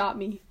let this stop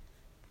me.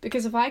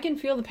 Because if I can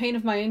feel the pain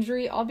of my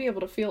injury, I'll be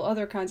able to feel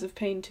other kinds of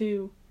pain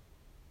too.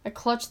 I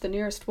clutch the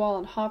nearest wall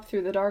and hop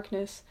through the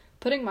darkness,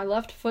 putting my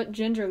left foot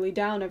gingerly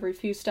down every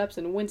few steps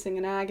and wincing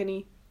in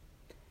agony.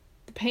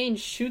 The pain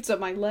shoots up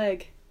my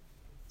leg,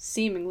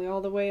 seemingly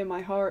all the way in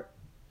my heart.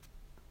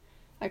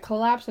 I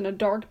collapse in a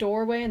dark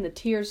doorway and the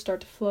tears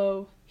start to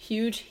flow,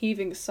 huge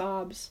heaving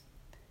sobs.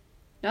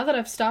 Now that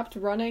I've stopped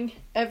running,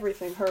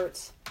 everything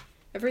hurts.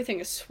 Everything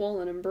is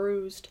swollen and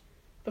bruised.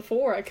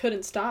 Before, I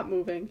couldn't stop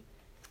moving.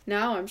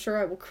 Now I'm sure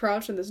I will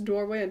crouch in this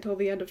doorway until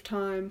the end of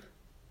time.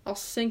 I'll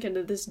sink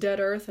into this dead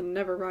earth and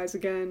never rise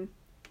again.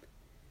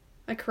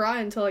 I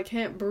cry until I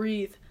can't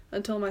breathe,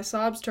 until my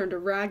sobs turn to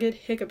ragged,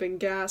 hiccuping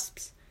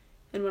gasps,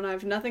 and when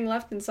I've nothing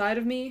left inside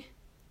of me,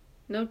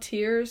 no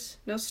tears,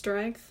 no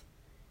strength.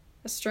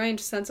 A strange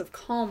sense of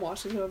calm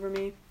washes over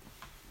me.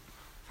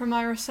 From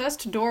my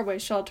recessed doorway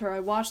shelter, I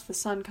watch the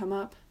sun come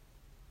up.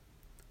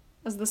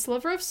 As the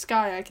sliver of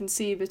sky I can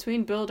see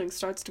between buildings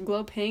starts to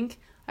glow pink,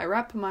 I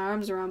wrap my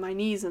arms around my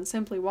knees and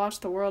simply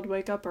watch the world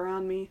wake up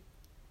around me.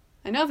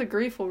 I know the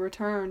grief will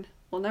return,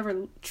 will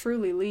never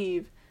truly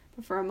leave,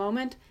 but for a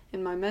moment,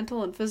 in my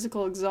mental and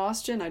physical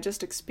exhaustion, I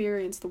just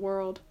experience the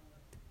world.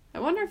 I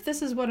wonder if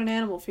this is what an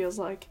animal feels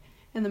like,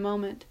 in the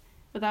moment,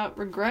 without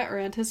regret or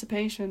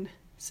anticipation,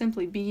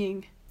 simply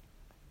being.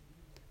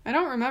 I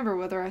don't remember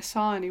whether I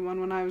saw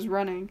anyone when I was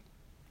running.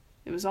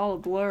 It was all a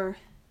blur.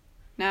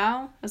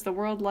 Now, as the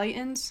world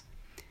lightens,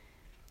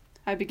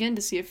 I begin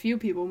to see a few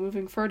people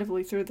moving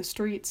furtively through the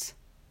streets.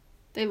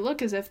 They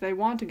look as if they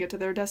want to get to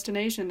their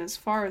destination as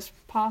far as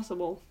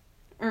possible,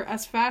 or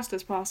as fast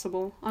as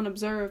possible,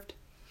 unobserved.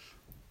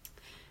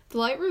 The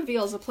light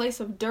reveals a place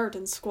of dirt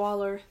and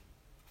squalor.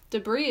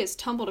 Debris is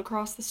tumbled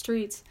across the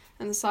streets,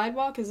 and the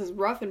sidewalk is as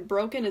rough and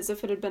broken as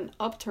if it had been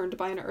upturned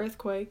by an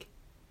earthquake.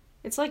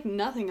 It's like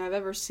nothing I've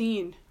ever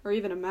seen, or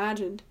even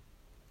imagined.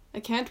 I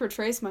can't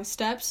retrace my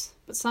steps,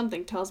 but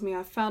something tells me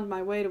I've found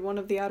my way to one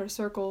of the outer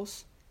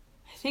circles.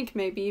 I think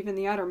maybe even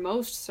the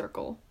outermost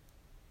circle.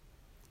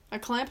 I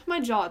clamp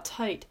my jaw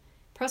tight,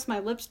 press my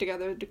lips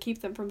together to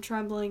keep them from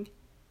trembling.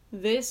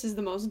 This is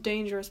the most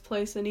dangerous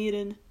place in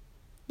Eden.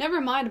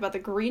 Never mind about the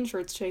green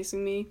shirts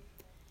chasing me.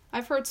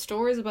 I've heard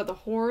stories about the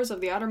horrors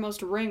of the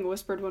outermost ring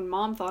whispered when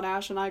Mom thought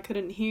Ash and I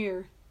couldn't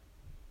hear.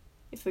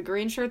 If the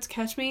green shirts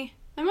catch me,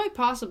 I might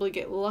possibly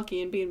get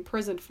lucky and be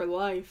imprisoned for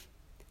life.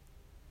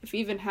 If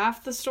even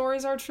half the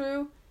stories are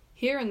true,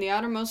 here in the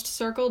outermost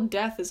circle,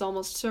 death is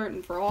almost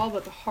certain for all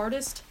but the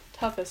hardest,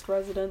 toughest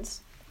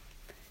residents.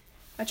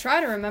 I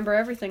try to remember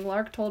everything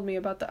Lark told me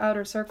about the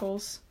outer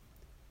circles.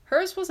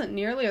 Hers wasn't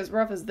nearly as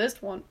rough as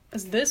this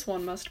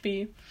one must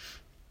be,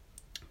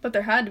 but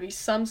there had to be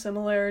some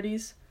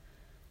similarities.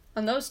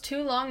 On those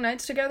 2 long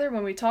nights together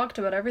when we talked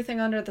about everything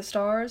under the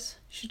stars,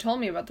 she told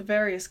me about the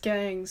various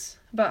gangs,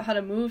 about how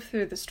to move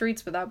through the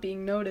streets without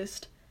being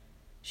noticed.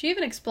 She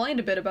even explained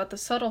a bit about the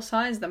subtle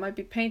signs that might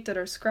be painted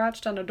or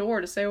scratched on a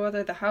door to say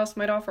whether the house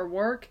might offer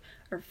work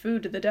or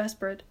food to the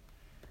desperate.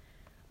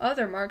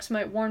 Other marks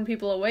might warn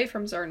people away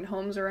from certain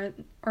homes or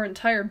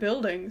entire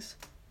buildings.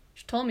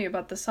 She told me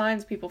about the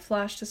signs people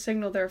flashed to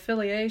signal their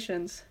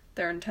affiliations,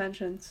 their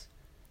intentions.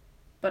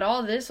 But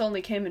all this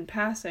only came in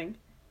passing.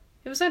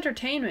 It was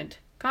entertainment,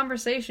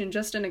 conversation,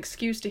 just an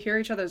excuse to hear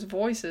each other's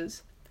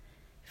voices.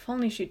 If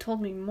only she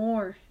told me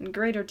more, in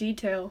greater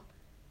detail.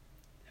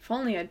 If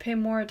only I'd pay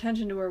more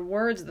attention to her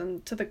words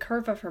than to the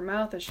curve of her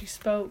mouth as she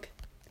spoke.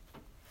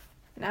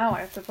 Now I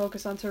have to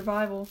focus on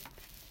survival.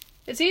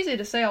 It's easy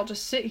to say I'll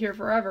just sit here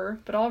forever,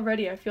 but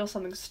already I feel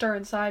something stir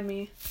inside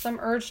me, some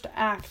urge to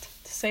act,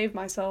 to save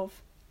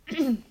myself.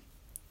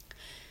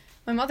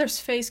 My mother's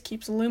face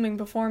keeps looming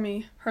before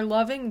me, her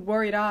loving,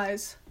 worried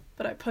eyes,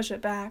 but I push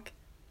it back.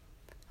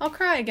 I'll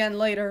cry again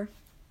later.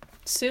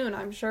 Soon,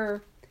 I'm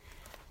sure.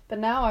 But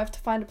now I have to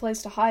find a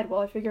place to hide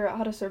while I figure out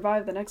how to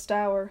survive the next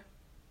hour.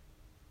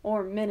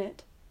 Or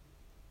minute.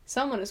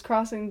 Someone is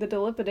crossing the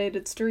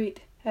dilapidated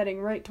street, heading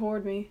right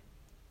toward me.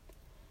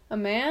 A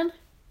man,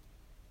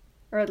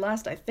 or at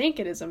last I think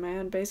it is a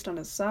man based on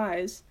his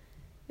size,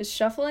 is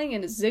shuffling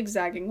in a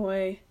zigzagging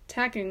way,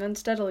 tacking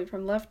unsteadily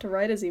from left to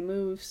right as he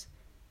moves.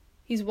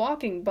 He's a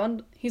walking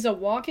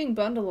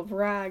bundle of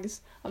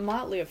rags, a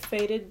motley of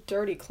faded,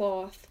 dirty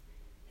cloth.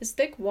 His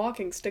thick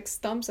walking stick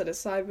thumps at his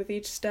side with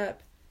each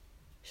step.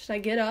 Should I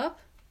get up?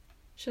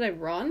 Should I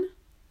run?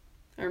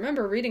 I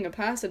remember reading a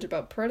passage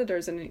about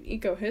predators in an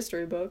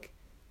eco-history book.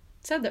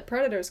 It said that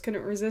predators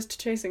couldn't resist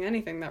chasing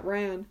anything that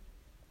ran.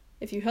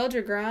 If you held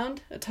your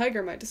ground, a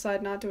tiger might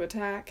decide not to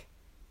attack.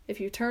 If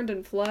you turned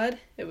and fled,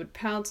 it would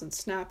pounce and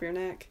snap your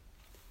neck.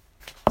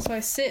 So I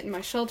sit in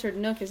my sheltered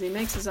nook as he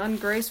makes his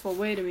ungraceful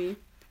way to me.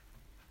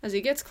 As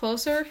he gets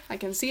closer, I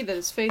can see that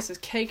his face is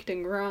caked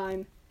in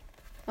grime.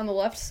 On the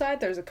left side,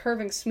 there's a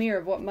curving smear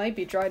of what might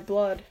be dried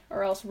blood,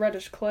 or else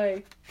reddish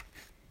clay.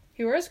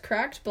 He wears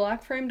cracked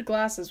black-framed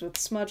glasses with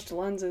smudged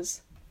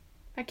lenses.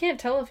 I can't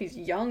tell if he's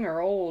young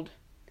or old.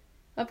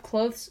 Up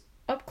close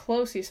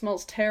he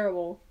smells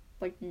terrible,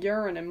 like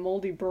urine and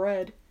moldy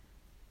bread.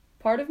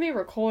 Part of me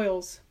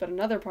recoils, but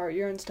another part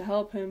yearns to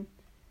help him.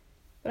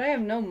 But I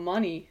have no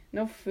money,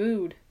 no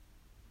food.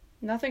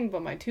 Nothing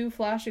but my 2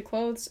 flashy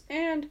clothes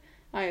and,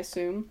 I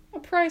assume, a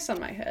price on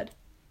my head.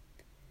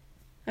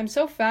 I'm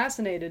so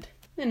fascinated,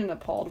 in an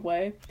appalled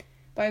way,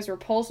 by his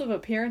repulsive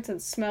appearance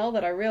and smell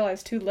that I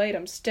realize too late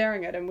I'm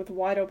staring at him with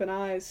wide-open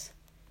eyes.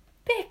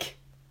 Bick!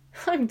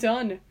 I'm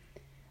done.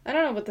 I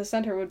don't know what the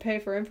center would pay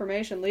for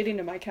information leading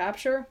to my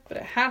capture, but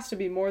it has to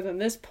be more than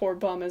this poor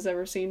bum has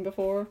ever seen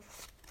before.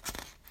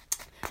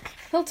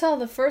 He'll tell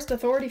the first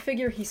authority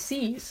figure he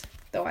sees,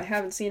 though I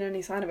haven't seen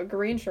any sign of a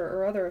green shirt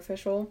or other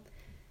official,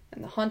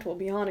 and the hunt will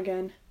be on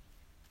again.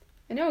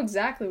 I know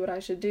exactly what I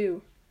should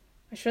do.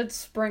 I should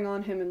spring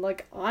on him and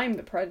like I'm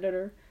the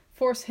predator,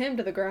 force him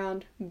to the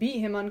ground, beat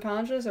him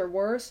unconscious or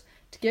worse,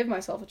 to give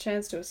myself a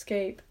chance to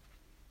escape.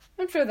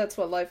 I'm sure that's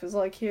what life is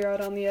like here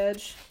out on the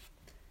edge.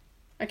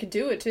 I could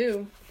do it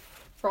too.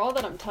 For all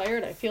that I'm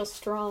tired, I feel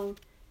strong.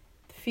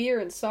 Fear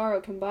and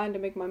sorrow combine to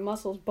make my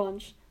muscles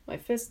bunch, my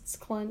fists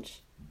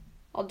clench.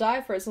 I'll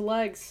die for his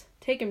legs,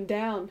 take him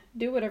down,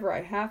 do whatever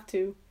I have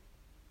to.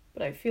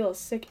 But I feel a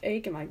sick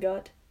ache in my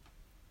gut.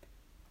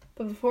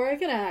 But before I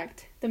can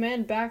act, the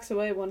man backs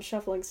away one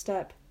shuffling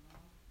step.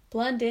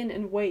 Blend in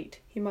and wait,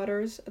 he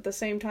mutters, at the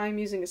same time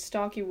using his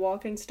stocky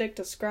walking stick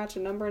to scratch a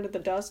number into the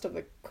dust of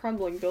the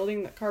crumbling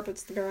building that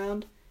carpets the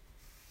ground.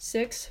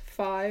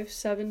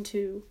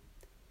 6572.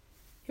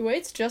 He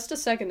waits just a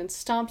second and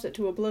stomps it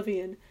to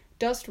oblivion,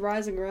 dust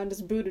rising around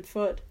his booted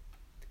foot.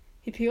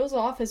 He peels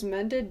off his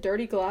mended,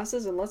 dirty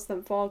glasses and lets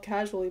them fall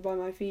casually by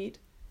my feet.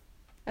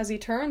 As he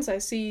turns, I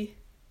think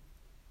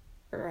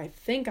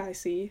I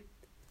see,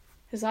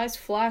 his eyes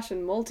flash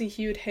in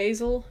multi-hued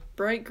hazel,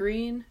 bright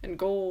green, and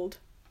gold.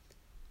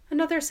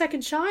 Another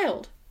second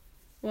child!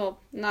 Well,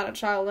 not a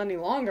child any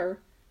longer.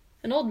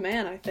 An old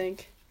man, I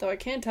think, though I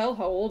can't tell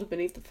how old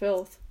beneath the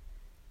filth.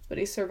 But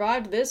he's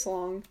survived this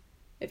long.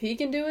 If he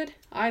can do it,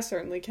 I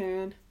certainly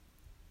can.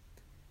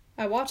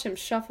 I watch him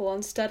shuffle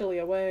unsteadily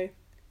away.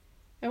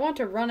 I want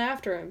to run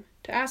after him,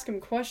 to ask him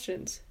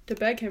questions, to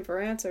beg him for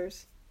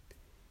answers.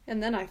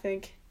 And then I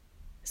think,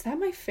 is that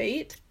my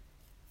fate?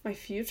 My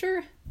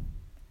future?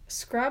 A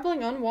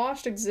scrabbling,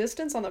 unwashed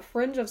existence on the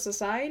fringe of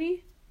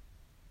society?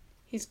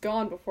 He's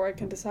gone before I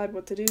can decide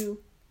what to do.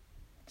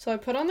 So I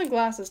put on the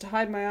glasses to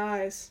hide my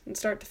eyes and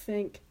start to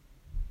think.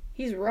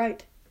 He's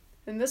right.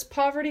 In this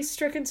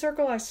poverty-stricken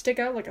circle, I stick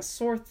out like a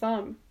sore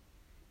thumb.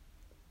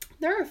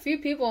 There are a few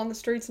people on the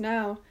streets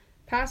now,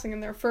 passing in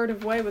their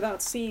furtive way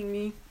without seeing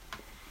me.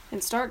 In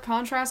stark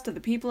contrast to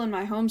the people in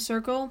my home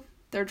circle,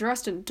 they're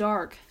dressed in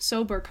dark,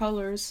 sober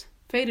colors,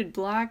 faded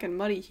black and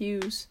muddy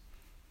hues.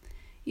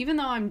 Even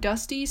though I'm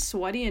dusty,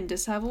 sweaty, and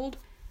disheveled,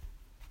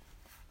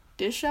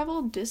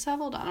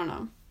 I don't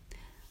know.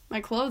 My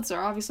clothes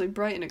are obviously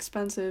bright and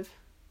expensive.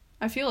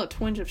 I feel a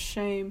twinge of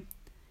shame.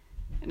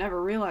 I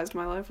never realized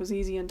my life was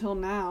easy until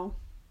now.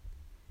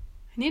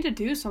 I need to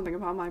do something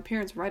about my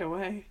appearance right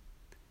away.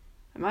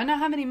 I might not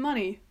have any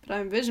money, but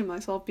I envision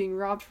myself being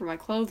robbed for my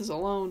clothes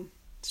alone,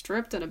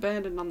 stripped and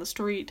abandoned on the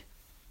street.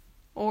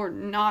 Or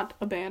not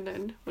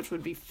abandoned, which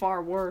would be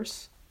far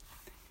worse.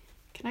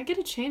 Can I get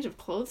a change of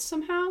clothes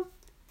somehow?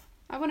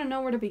 I wouldn't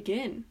know where to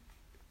begin.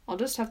 I'll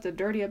just have to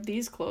dirty up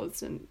these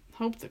clothes and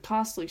hope the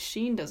costly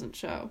sheen doesn't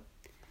show.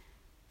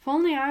 If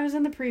only I was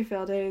in the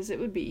pre-fail days, it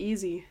would be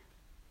easy.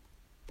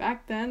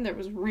 Back then, there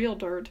was real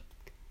dirt.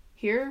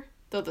 Here,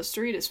 though the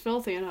street is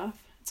filthy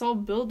enough, it's all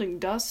building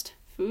dust,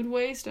 food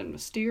waste, and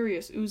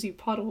mysterious oozy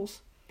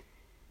puddles.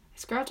 I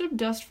scratch up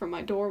dust from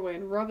my doorway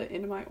and rub it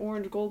into my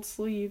orange gold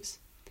sleeves.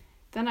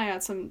 Then I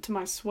add some to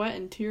my sweat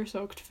and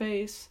tear-soaked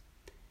face.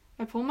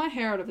 I pull my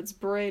hair out of its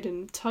braid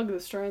and tug the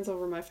strands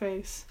over my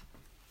face.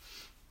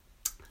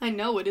 I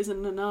know it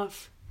isn't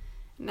enough.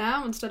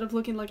 Now, instead of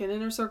looking like an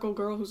inner circle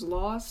girl who's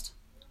lost,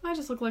 I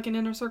just look like an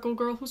inner circle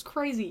girl who's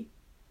crazy.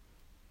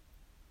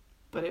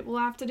 But it will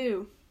have to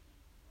do.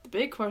 The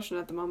big question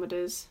at the moment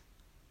is,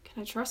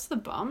 can I trust the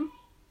bum?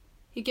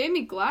 He gave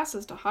me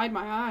glasses to hide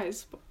my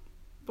eyes,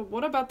 but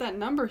what about that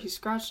number he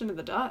scratched into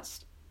the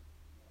dust?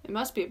 It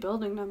must be a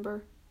building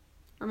number.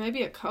 Or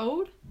maybe a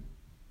code?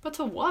 But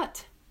to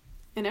what?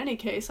 In any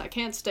case, I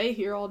can't stay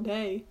here all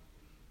day.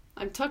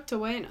 I'm tucked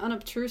away and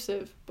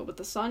unobtrusive, but with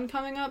the sun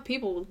coming up,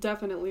 people will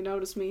definitely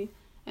notice me,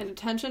 and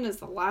attention is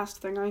the last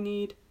thing I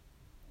need.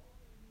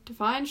 To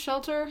find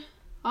shelter,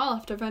 I'll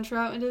have to venture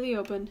out into the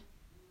open.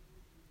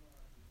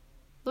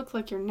 Look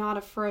like you're not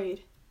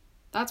afraid.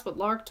 That's what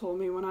Lark told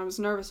me when I was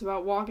nervous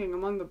about walking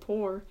among the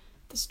poor,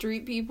 the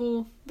street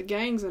people, the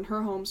gangs in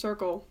her home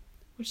circle,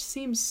 which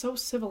seems so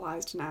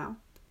civilized now.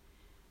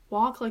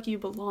 Walk like you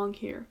belong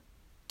here.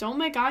 Don't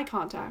make eye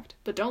contact,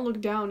 but don't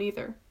look down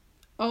either.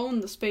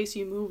 Own the space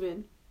you move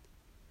in.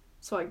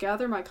 So I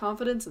gather my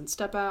confidence and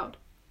step out.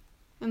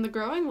 In the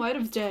growing light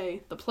of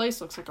day, the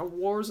place looks like a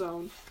war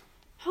zone.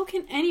 How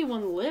can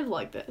anyone live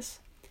like this?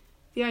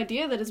 The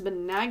idea that has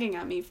been nagging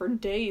at me for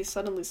days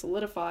suddenly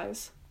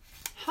solidifies.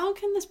 How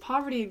can this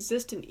poverty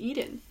exist in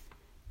Eden?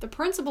 The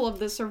principle of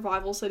this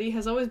survival city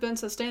has always been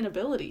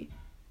sustainability.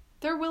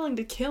 They're willing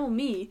to kill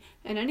me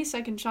and any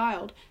second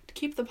child to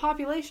keep the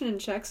population in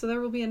check so there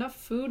will be enough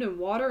food and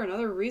water and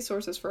other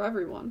resources for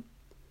everyone.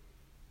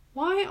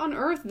 Why on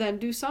earth, then,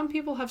 do some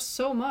people have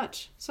so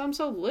much, some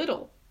so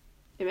little?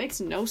 It makes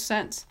no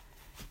sense.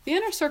 The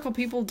inner circle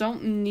people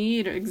don't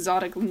need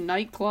exotic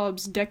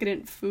nightclubs,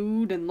 decadent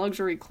food, and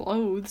luxury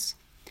clothes.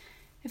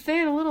 If they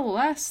had a little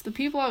less, the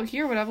people out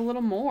here would have a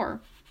little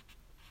more.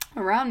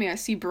 Around me I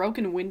see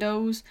broken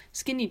windows,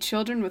 skinny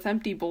children with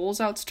empty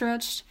bowls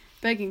outstretched,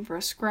 begging for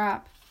a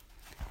scrap.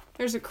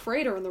 There's a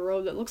crater in the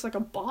road that looks like a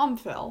bomb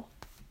fell.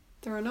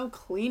 There are no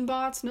clean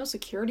bots, no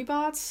security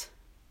bots.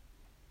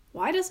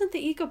 Why doesn't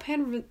the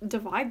eco-pan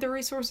divide the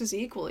resources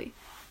equally?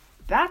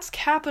 That's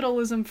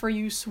capitalism for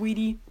you,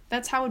 sweetie.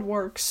 That's how it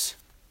works.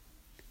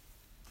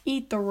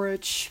 Eat the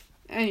rich.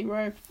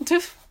 Anyway.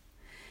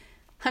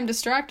 I'm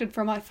distracted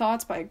from my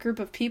thoughts by a group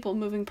of people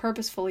moving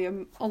purposefully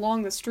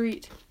along the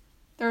street.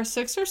 There are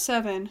 6 or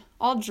 7,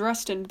 all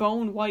dressed in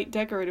bone white,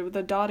 decorated with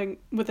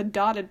a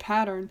dotted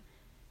pattern.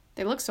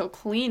 They look so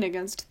clean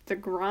against the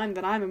grime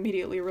that I'm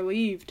immediately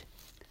relieved.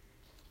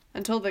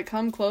 Until they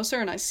come closer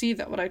and I see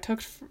that what I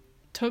took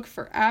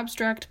for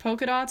abstract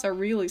polka dots are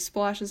really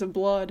splashes of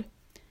blood.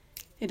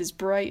 It is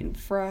bright and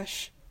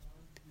fresh.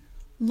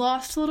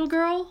 "Lost, little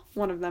girl?"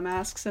 one of them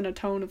asks in a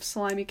tone of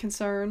slimy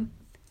concern.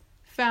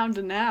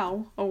 "Found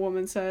now," a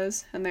woman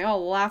says, and they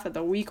all laugh at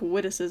the weak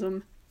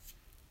witticism.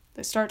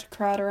 They start to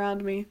crowd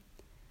around me.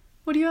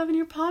 "What do you have in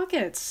your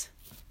pockets?"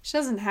 She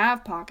doesn't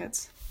have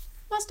pockets.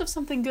 "Must have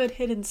something good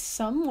hidden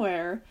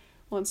somewhere,"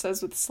 one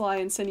says with sly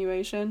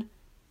insinuation.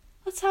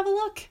 "Let's have a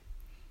look."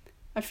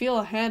 I feel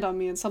a hand on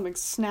me and something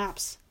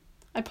snaps.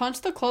 I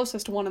punch the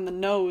closest one in the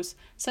nose,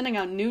 sending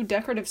out new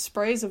decorative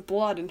sprays of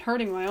blood and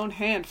hurting my own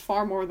hand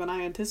far more than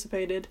I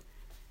anticipated.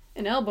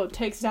 An elbow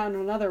takes down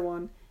another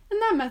one,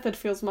 and that method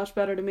feels much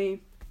better to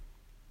me.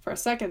 For a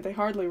second, they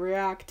hardly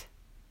react.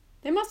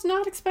 They must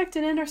not expect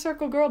an inner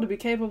circle girl to be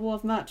capable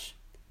of much.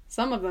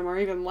 Some of them are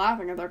even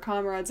laughing at their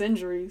comrades'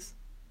 injuries.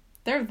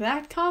 They're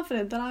that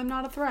confident that I'm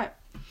not a threat.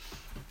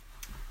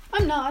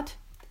 I'm not,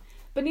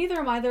 but neither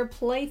am I their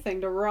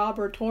plaything to rob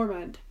or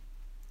torment.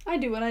 I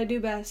do what I do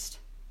best.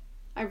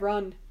 I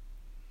run.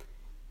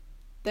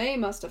 They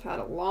must have had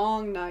a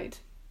long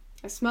night.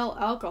 I smell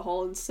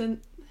alcohol and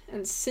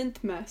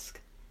synth mesk.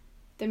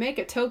 They make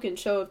a token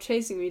show of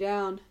chasing me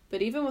down,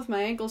 but even with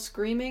my ankles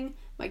screaming,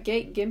 my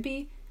gait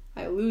gimpy,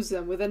 I lose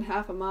them within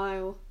half a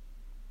mile.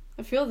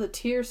 I feel the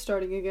tears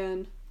starting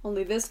again,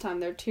 only this time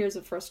they're tears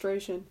of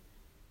frustration.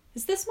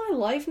 Is this my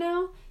life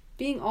now?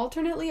 Being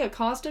alternately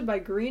accosted by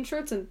green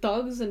shirts and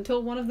thugs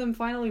until one of them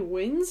finally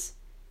wins?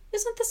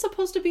 Isn't this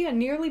supposed to be a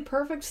nearly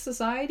perfect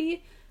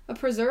society? A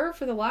preserve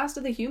for the last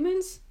of the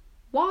humans?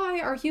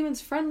 Why are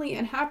humans friendly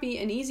and happy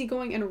and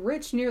easygoing and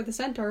rich near the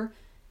center,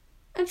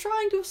 and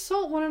trying to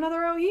assault one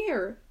another out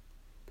here?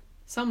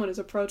 Someone is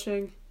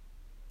approaching.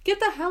 "Get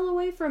the hell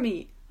away from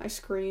me!" I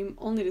scream,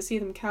 only to see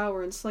them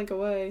cower and slink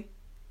away.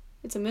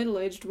 It's a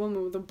middle-aged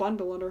woman with a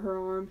bundle under her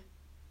arm.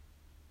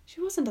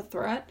 She wasn't a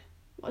threat,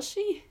 was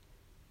she?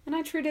 And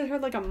I treated her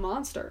like a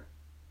monster.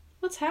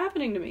 What's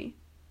happening to me?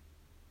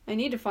 I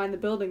need to find the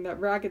building that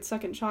ragged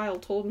second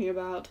child told me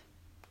about.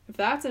 If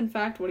that's in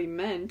fact what he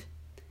meant.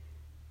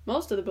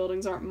 Most of the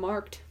buildings aren't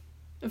marked.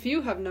 A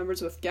few have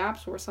numbers with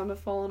gaps where some have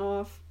fallen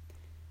off.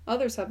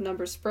 Others have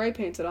numbers spray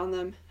painted on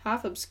them,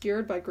 half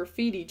obscured by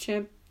graffiti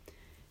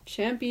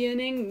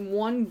championing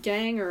one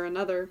gang or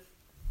another.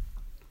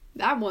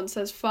 That one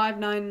says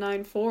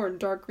 5994 in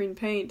dark green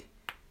paint.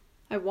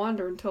 I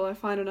wander until I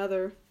find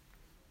another.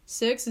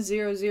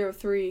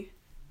 6003.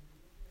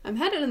 I'm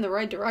headed in the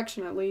right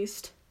direction at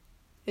least.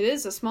 It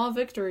is a small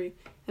victory,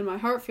 and my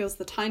heart feels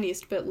the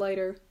tiniest bit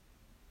lighter.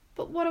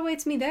 But what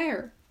awaits me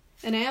there?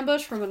 An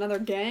ambush from another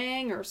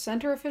gang or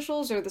center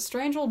officials or the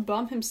strange old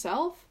bum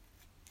himself?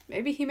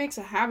 Maybe he makes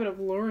a habit of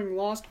luring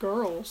lost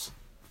girls.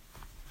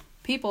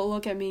 People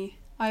look at me,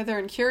 either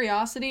in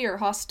curiosity or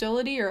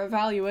hostility or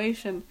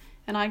evaluation,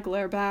 and I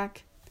glare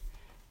back.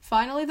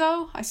 Finally,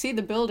 though, I see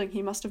the building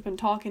he must have been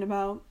talking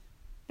about.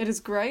 It is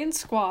gray and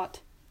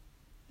squat,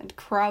 and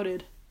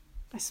crowded.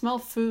 I smell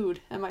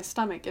food, and my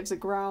stomach gives a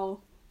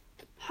growl.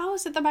 How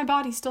is it that my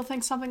body still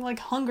thinks something like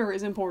hunger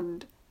is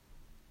important?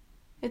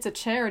 It's a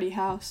charity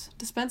house,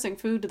 dispensing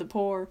food to the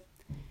poor.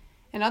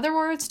 In other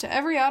words, to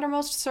every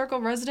outermost circle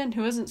resident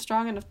who isn't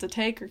strong enough to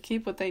take or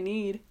keep what they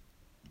need.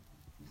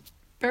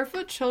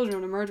 Barefoot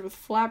children emerge with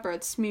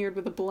flatbread smeared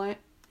with a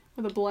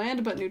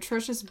bland but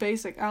nutritious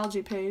basic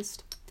algae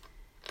paste.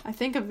 I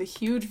think of the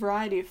huge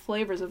variety of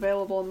flavors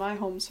available in my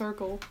home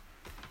circle.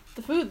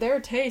 The food there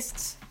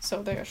tastes,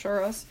 so they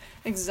assure us,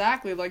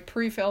 exactly like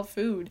pre-failed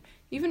food,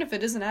 even if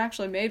it isn't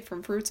actually made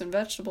from fruits and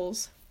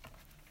vegetables.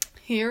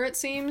 Here, it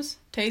seems,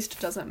 taste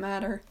doesn't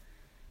matter.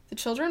 The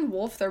children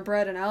wolf their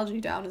bread and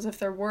algae down as if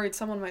they're worried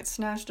someone might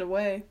snatch it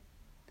away.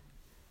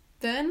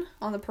 Then,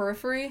 on the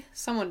periphery,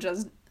 someone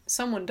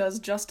does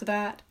just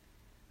that.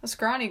 A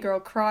scrawny girl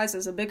cries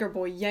as a bigger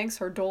boy yanks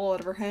her dole out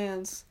of her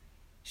hands.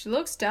 She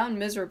looks down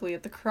miserably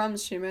at the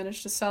crumbs she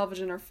managed to salvage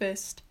in her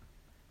fist.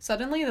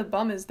 Suddenly, the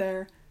bum is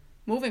there,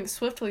 moving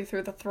swiftly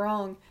through the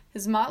throng,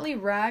 his motley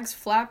rags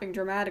flapping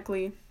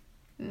dramatically.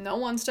 No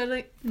one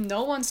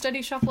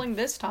steady shuffling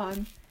this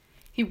time.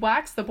 He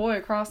whacks the boy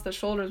across the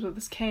shoulders with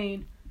his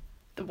cane.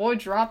 The boy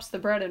drops the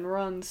bread and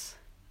runs.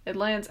 It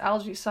lands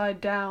algae side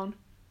down.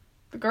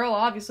 The girl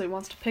obviously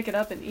wants to pick it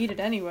up and eat it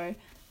anyway,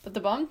 but the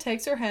bum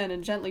takes her hand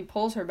and gently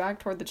pulls her back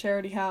toward the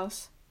charity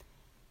house.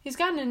 He's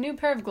gotten a new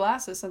pair of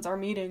glasses since our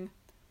meeting.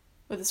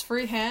 With his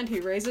free hand, he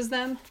raises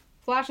them,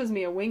 flashes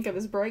me a wink of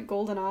his bright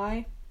golden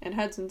eye, and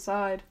heads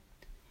inside.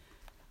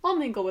 I'll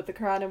mingle with the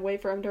crowd and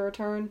wait for him to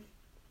return.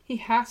 He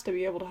has to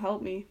be able to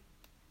help me.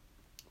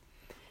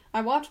 I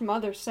watch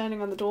mothers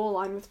standing on the dole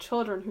line with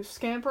children who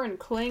scamper and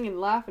cling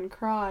and laugh and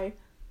cry,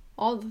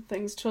 all the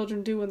things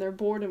children do when they're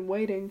bored and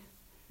waiting.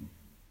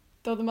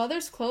 Though the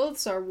mothers'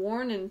 clothes are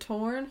worn and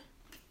torn,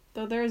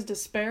 though there is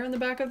despair in the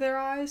back of their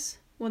eyes,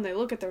 When they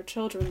look at their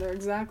children, they're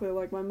exactly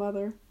like my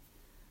mother.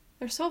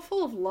 They're so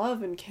full of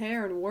love and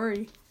care and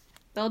worry.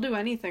 They'll do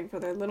anything for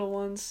their little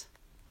ones.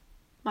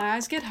 My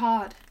eyes get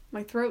hot,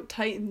 my throat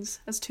tightens,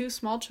 as two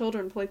small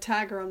children play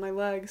tag around my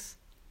legs.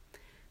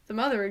 The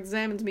mother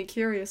examines me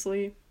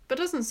curiously, but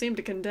doesn't seem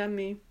to condemn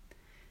me.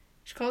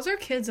 She calls her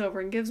kids over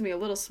and gives me a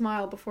little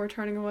smile before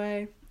turning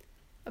away.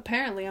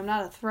 Apparently I'm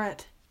not a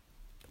threat.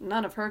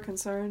 None of her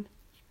concern.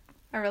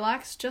 I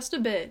relax just a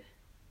bit,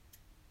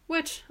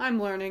 which, I'm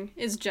learning,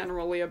 is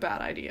generally a bad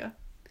idea.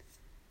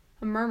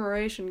 A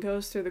murmuration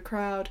goes through the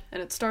crowd,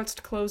 and it starts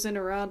to close in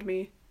around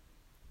me.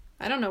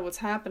 I don't know what's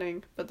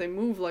happening, but they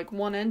move like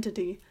one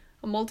entity,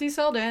 a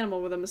multi-celled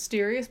animal with a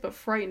mysterious but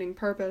frightening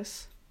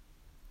purpose.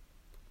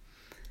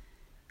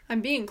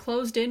 I'm being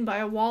closed in by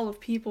a wall of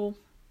people.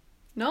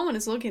 No one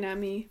is looking at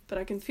me, but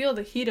I can feel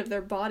the heat of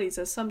their bodies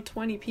as some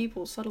 20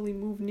 people subtly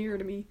move near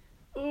to me.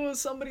 Oh,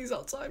 somebody's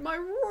outside my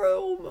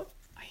room!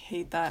 I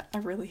hate that. I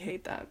really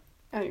hate that.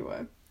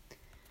 Anyway.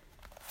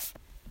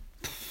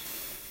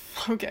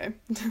 Okay.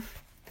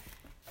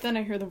 Then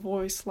I hear the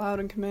voice, loud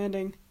and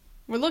commanding.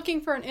 We're looking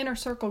for an inner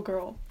circle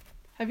girl.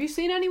 Have you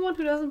seen anyone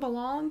who doesn't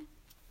belong?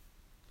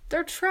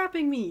 They're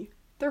trapping me.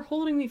 They're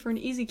holding me for an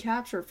easy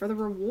capture, for the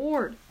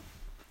reward.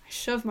 I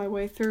shove my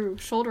way through,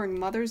 shouldering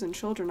mothers and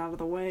children out of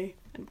the way,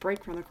 and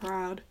break from the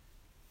crowd.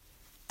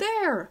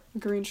 There! A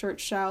green shirt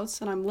shouts,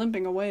 and I'm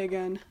limping away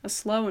again, a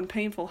slow and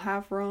painful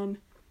half-run.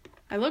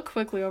 I look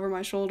quickly over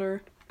my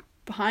shoulder.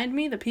 Behind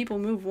me, the people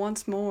move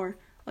once more,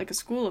 like a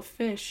school of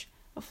fish,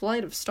 a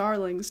flight of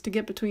starlings, to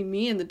get between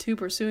me and the two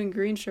pursuing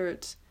green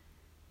shirts.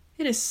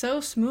 It is so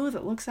smooth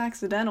it looks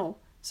accidental,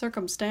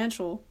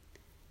 circumstantial.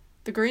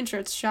 The green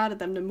shirts shout at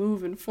them to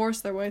move and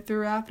force their way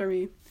through after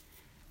me.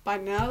 By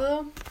now,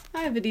 though,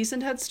 I have a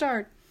decent head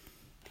start.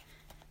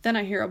 Then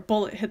I hear a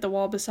bullet hit the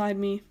wall beside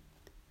me.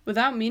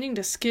 Without meaning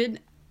to,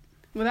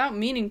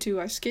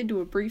 I skid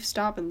to a brief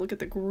stop and look at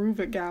the groove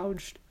it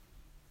gouged.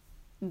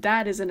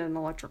 That isn't an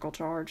electrical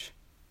charge.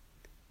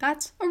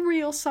 That's a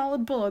real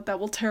solid bullet that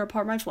will tear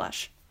apart my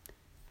flesh.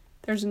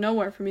 There's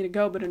nowhere for me to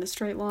go but in a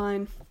straight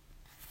line.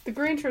 The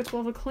green shirts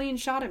will have a clean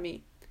shot at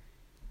me.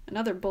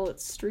 Another bullet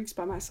streaks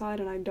by my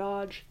side and I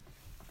dodge.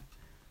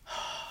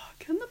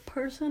 Can the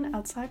person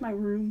outside my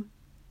room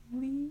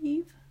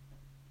leave?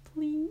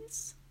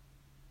 Please?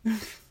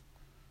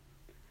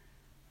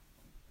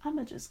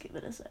 I'ma just give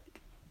it a sec.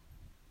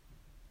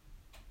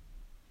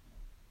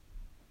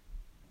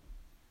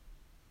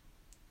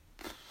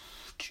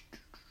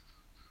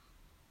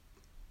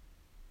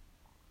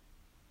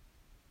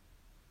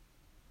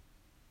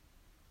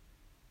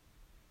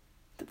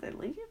 Did they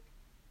leave?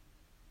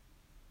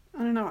 I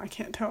don't know, I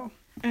can't tell.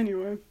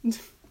 Anyway.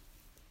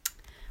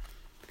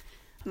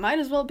 I might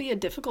as well be a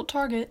difficult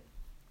target.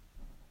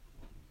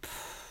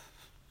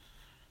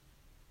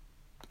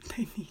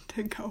 They need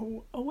to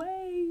go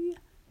away.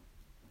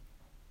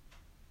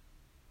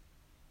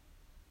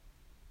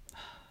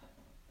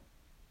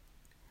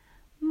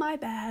 My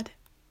bad.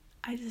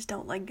 I just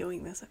don't like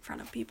doing this in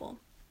front of people.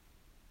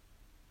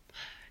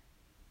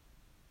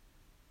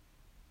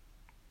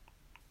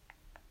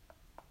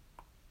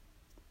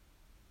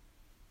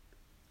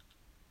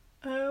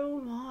 Oh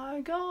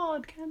my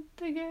god, can't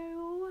they go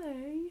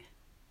away?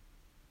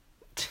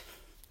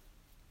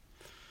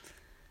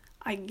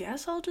 I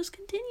guess I'll just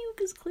continue,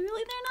 because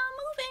clearly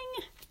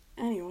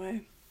they're not moving.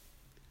 Anyway.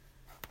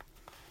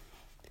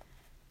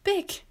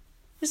 Bick!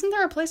 Isn't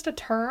there a place to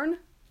turn?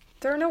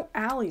 There are no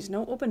alleys,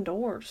 no open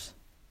doors.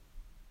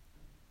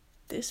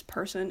 This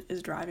person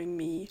is driving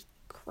me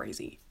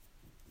crazy.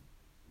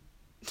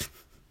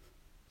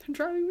 They're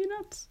driving me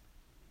nuts.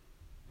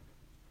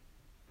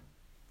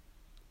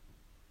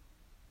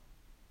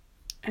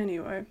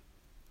 Anyway.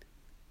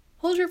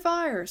 Hold your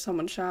fire,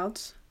 someone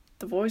shouts.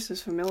 The voice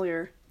is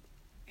familiar.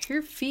 I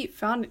hear feet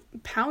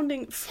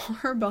pounding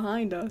far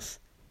behind us,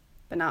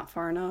 but not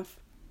far enough.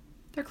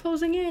 They're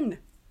closing in.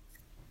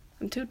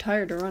 I'm too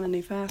tired to run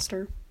any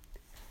faster.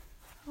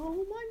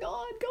 Oh my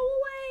god, go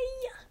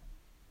away!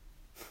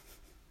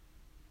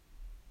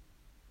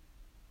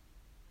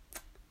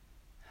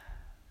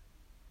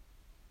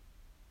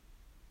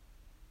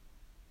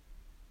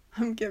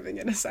 I'm giving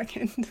it a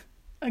second.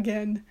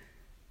 Again.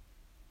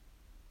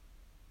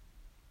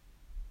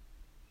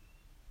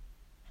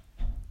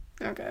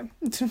 Okay.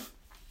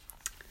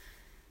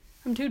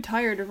 I'm too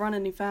tired to run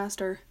any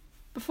faster.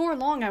 Before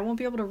long, I won't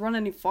be able to run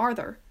any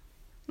farther.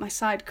 My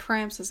side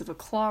cramps as if a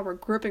claw were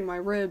gripping my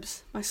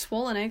ribs. My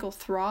swollen ankle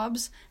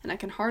throbs, and I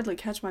can hardly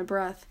catch my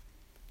breath.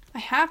 I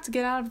have to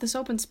get out of this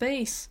open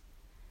space.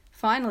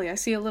 Finally, I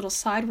see a little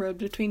side road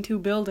between two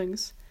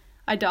buildings.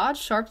 I dodge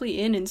sharply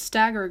in and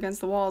stagger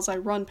against the wall as I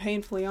run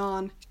painfully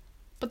on.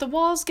 But the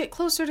walls get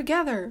closer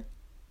together.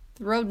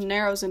 The road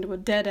narrows into a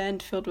dead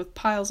end filled with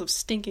piles of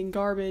stinking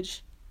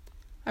garbage.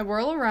 I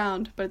whirl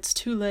around, but it's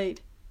too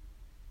late.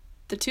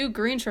 The two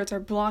green shirts are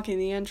blocking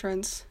the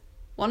entrance.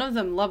 One of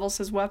them levels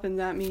his weapons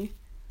at me.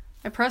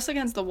 I press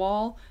against the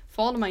wall,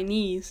 fall to my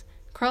knees,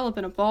 curl up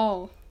in a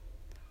ball,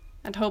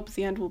 and hope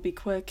the end will be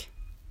quick.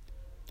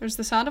 There's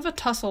the sound of a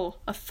tussle,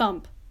 a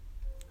thump.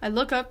 I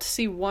look up to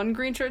see one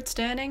green shirt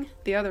standing,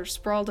 the other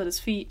sprawled at his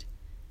feet.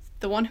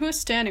 The one who is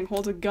standing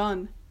holds a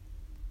gun,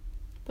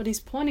 but he's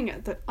pointing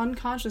at the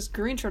unconscious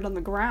green shirt on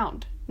the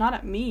ground, not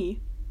at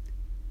me.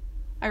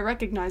 I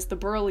recognize the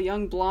burly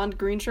young blonde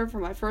green shirt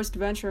from my first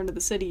venture into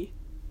the city.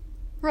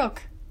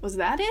 Rook, was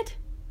that it?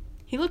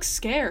 He looks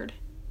scared.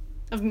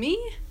 Of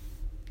me?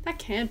 That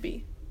can't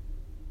be.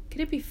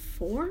 Could it be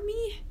for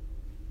me?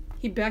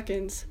 He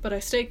beckons, but I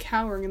stay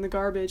cowering in the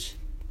garbage.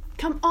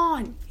 Come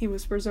on, he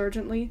whispers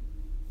urgently.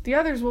 The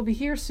others will be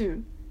here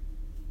soon.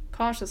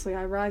 Cautiously,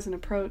 I rise and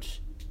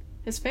approach.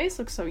 His face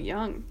looks so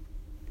young.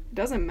 It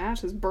doesn't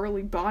match his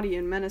burly body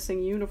and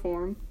menacing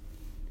uniform.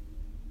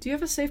 Do you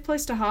have a safe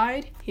place to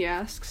hide? He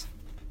asks.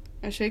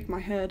 I shake my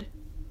head.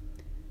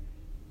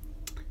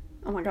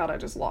 Oh my god, I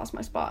just lost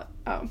my spot.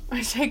 Oh,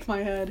 I shake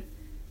my head.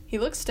 He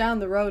looks down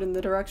the road in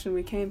the direction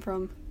we came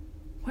from.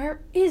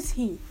 Where is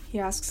he? He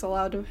asks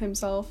aloud to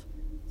himself.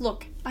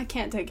 Look, I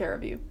can't take care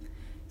of you.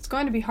 It's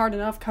going to be hard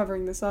enough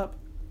covering this up.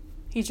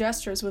 He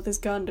gestures with his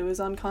gun to his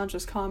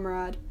unconscious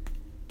comrade.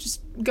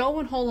 Just go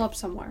and hole up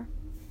somewhere.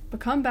 But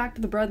come back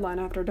to the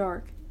breadline after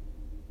dark.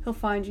 He'll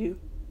find you.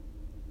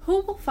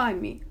 Who will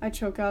find me? I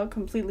choke out,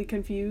 completely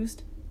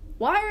confused.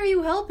 Why are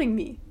you helping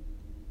me?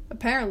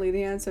 Apparently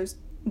the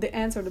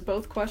answer to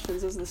both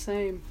questions is the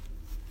same.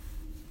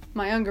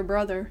 My younger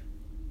brother.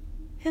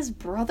 His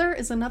brother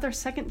is another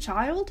second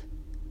child?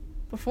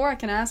 Before I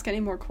can ask any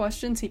more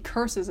questions, he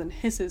curses and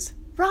hisses.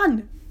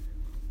 Run!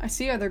 I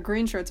see other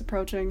green shirts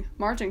approaching,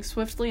 marching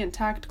swiftly in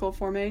tactical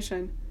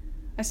formation.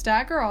 I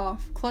stagger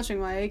off, clutching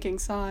my aching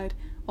side,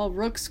 while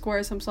Rook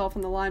squares himself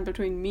in the line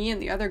between me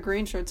and the other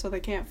green shirts so they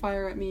can't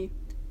fire at me.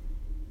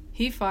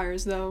 He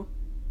fires, though,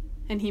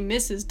 and he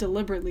misses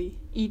deliberately,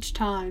 each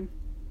time.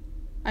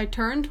 I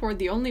turn toward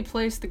the only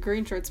place the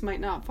green shirts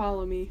might not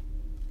follow me.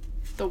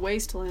 The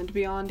wasteland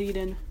beyond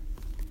Eden.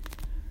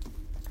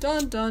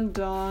 Dun dun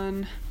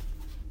dun.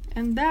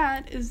 And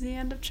that is the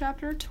end of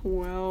chapter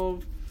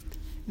 12.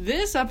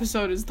 This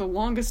episode is the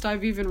longest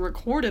I've even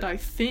recorded, I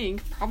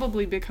think,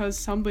 probably because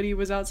somebody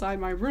was outside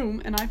my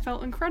room and I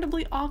felt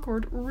incredibly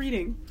awkward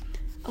reading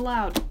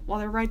aloud while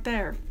they're right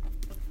there.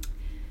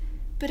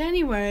 But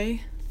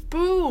anyway,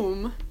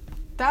 boom!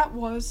 That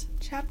was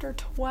chapter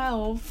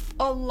 12.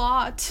 A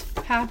lot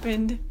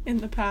happened in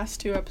the past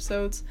 2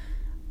 episodes.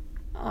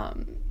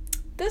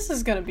 This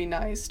is gonna be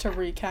nice to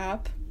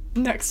recap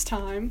next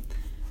time.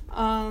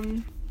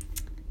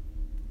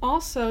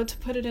 Also, to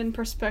put it in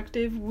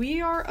perspective, we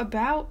are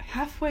about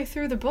halfway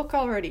through the book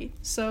already,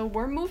 so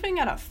we're moving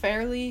at a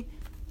fairly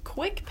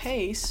quick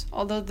pace,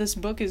 although this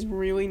book is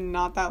really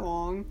not that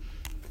long,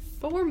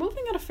 but we're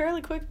moving at a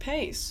fairly quick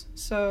pace,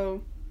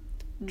 so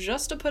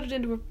just to put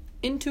it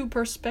into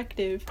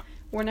perspective,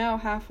 we're now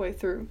halfway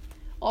through.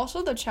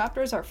 Also, the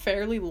chapters are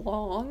fairly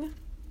long,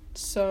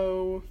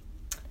 so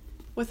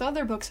with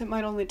other books, it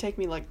might only take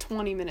me like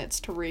 20 minutes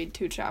to read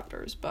 2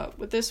 chapters, but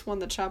with this one,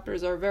 the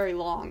chapters are very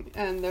long,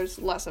 and there's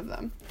less of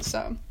them,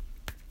 so.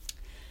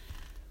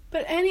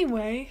 But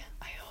anyway,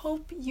 I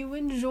hope you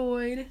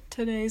enjoyed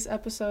today's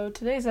episode.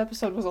 Today's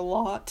episode was a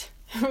lot.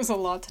 It was a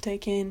lot to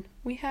take in.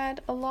 We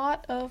had a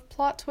lot of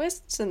plot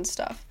twists and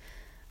stuff.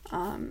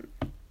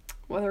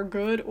 Whether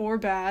good or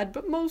bad,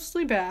 but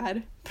mostly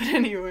bad. But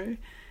anyway,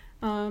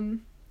 I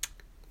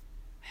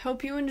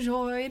hope you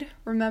enjoyed.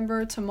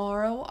 Remember,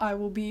 tomorrow I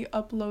will be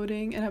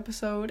uploading an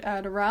episode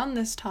at around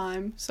this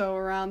time, so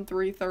around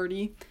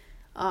 3:30.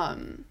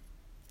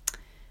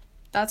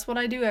 That's what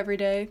I do every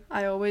day.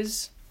 I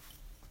always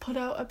put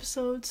out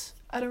episodes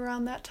at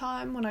around that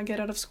time when I get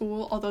out of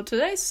school, although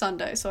today's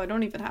Sunday, so I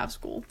don't even have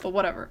school, but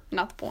whatever,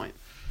 not the point.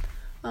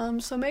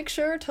 So make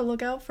sure to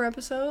look out for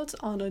episodes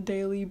on a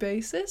daily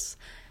basis.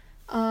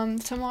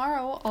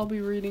 Tomorrow I'll be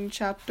reading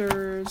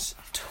chapters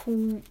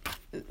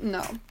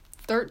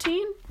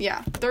 13?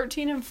 Yeah,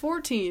 13 and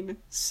 14.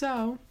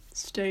 So,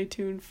 stay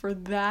tuned for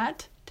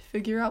that to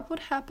figure out what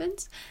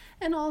happens,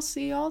 and I'll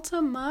see y'all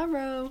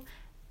tomorrow.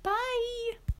 Bye!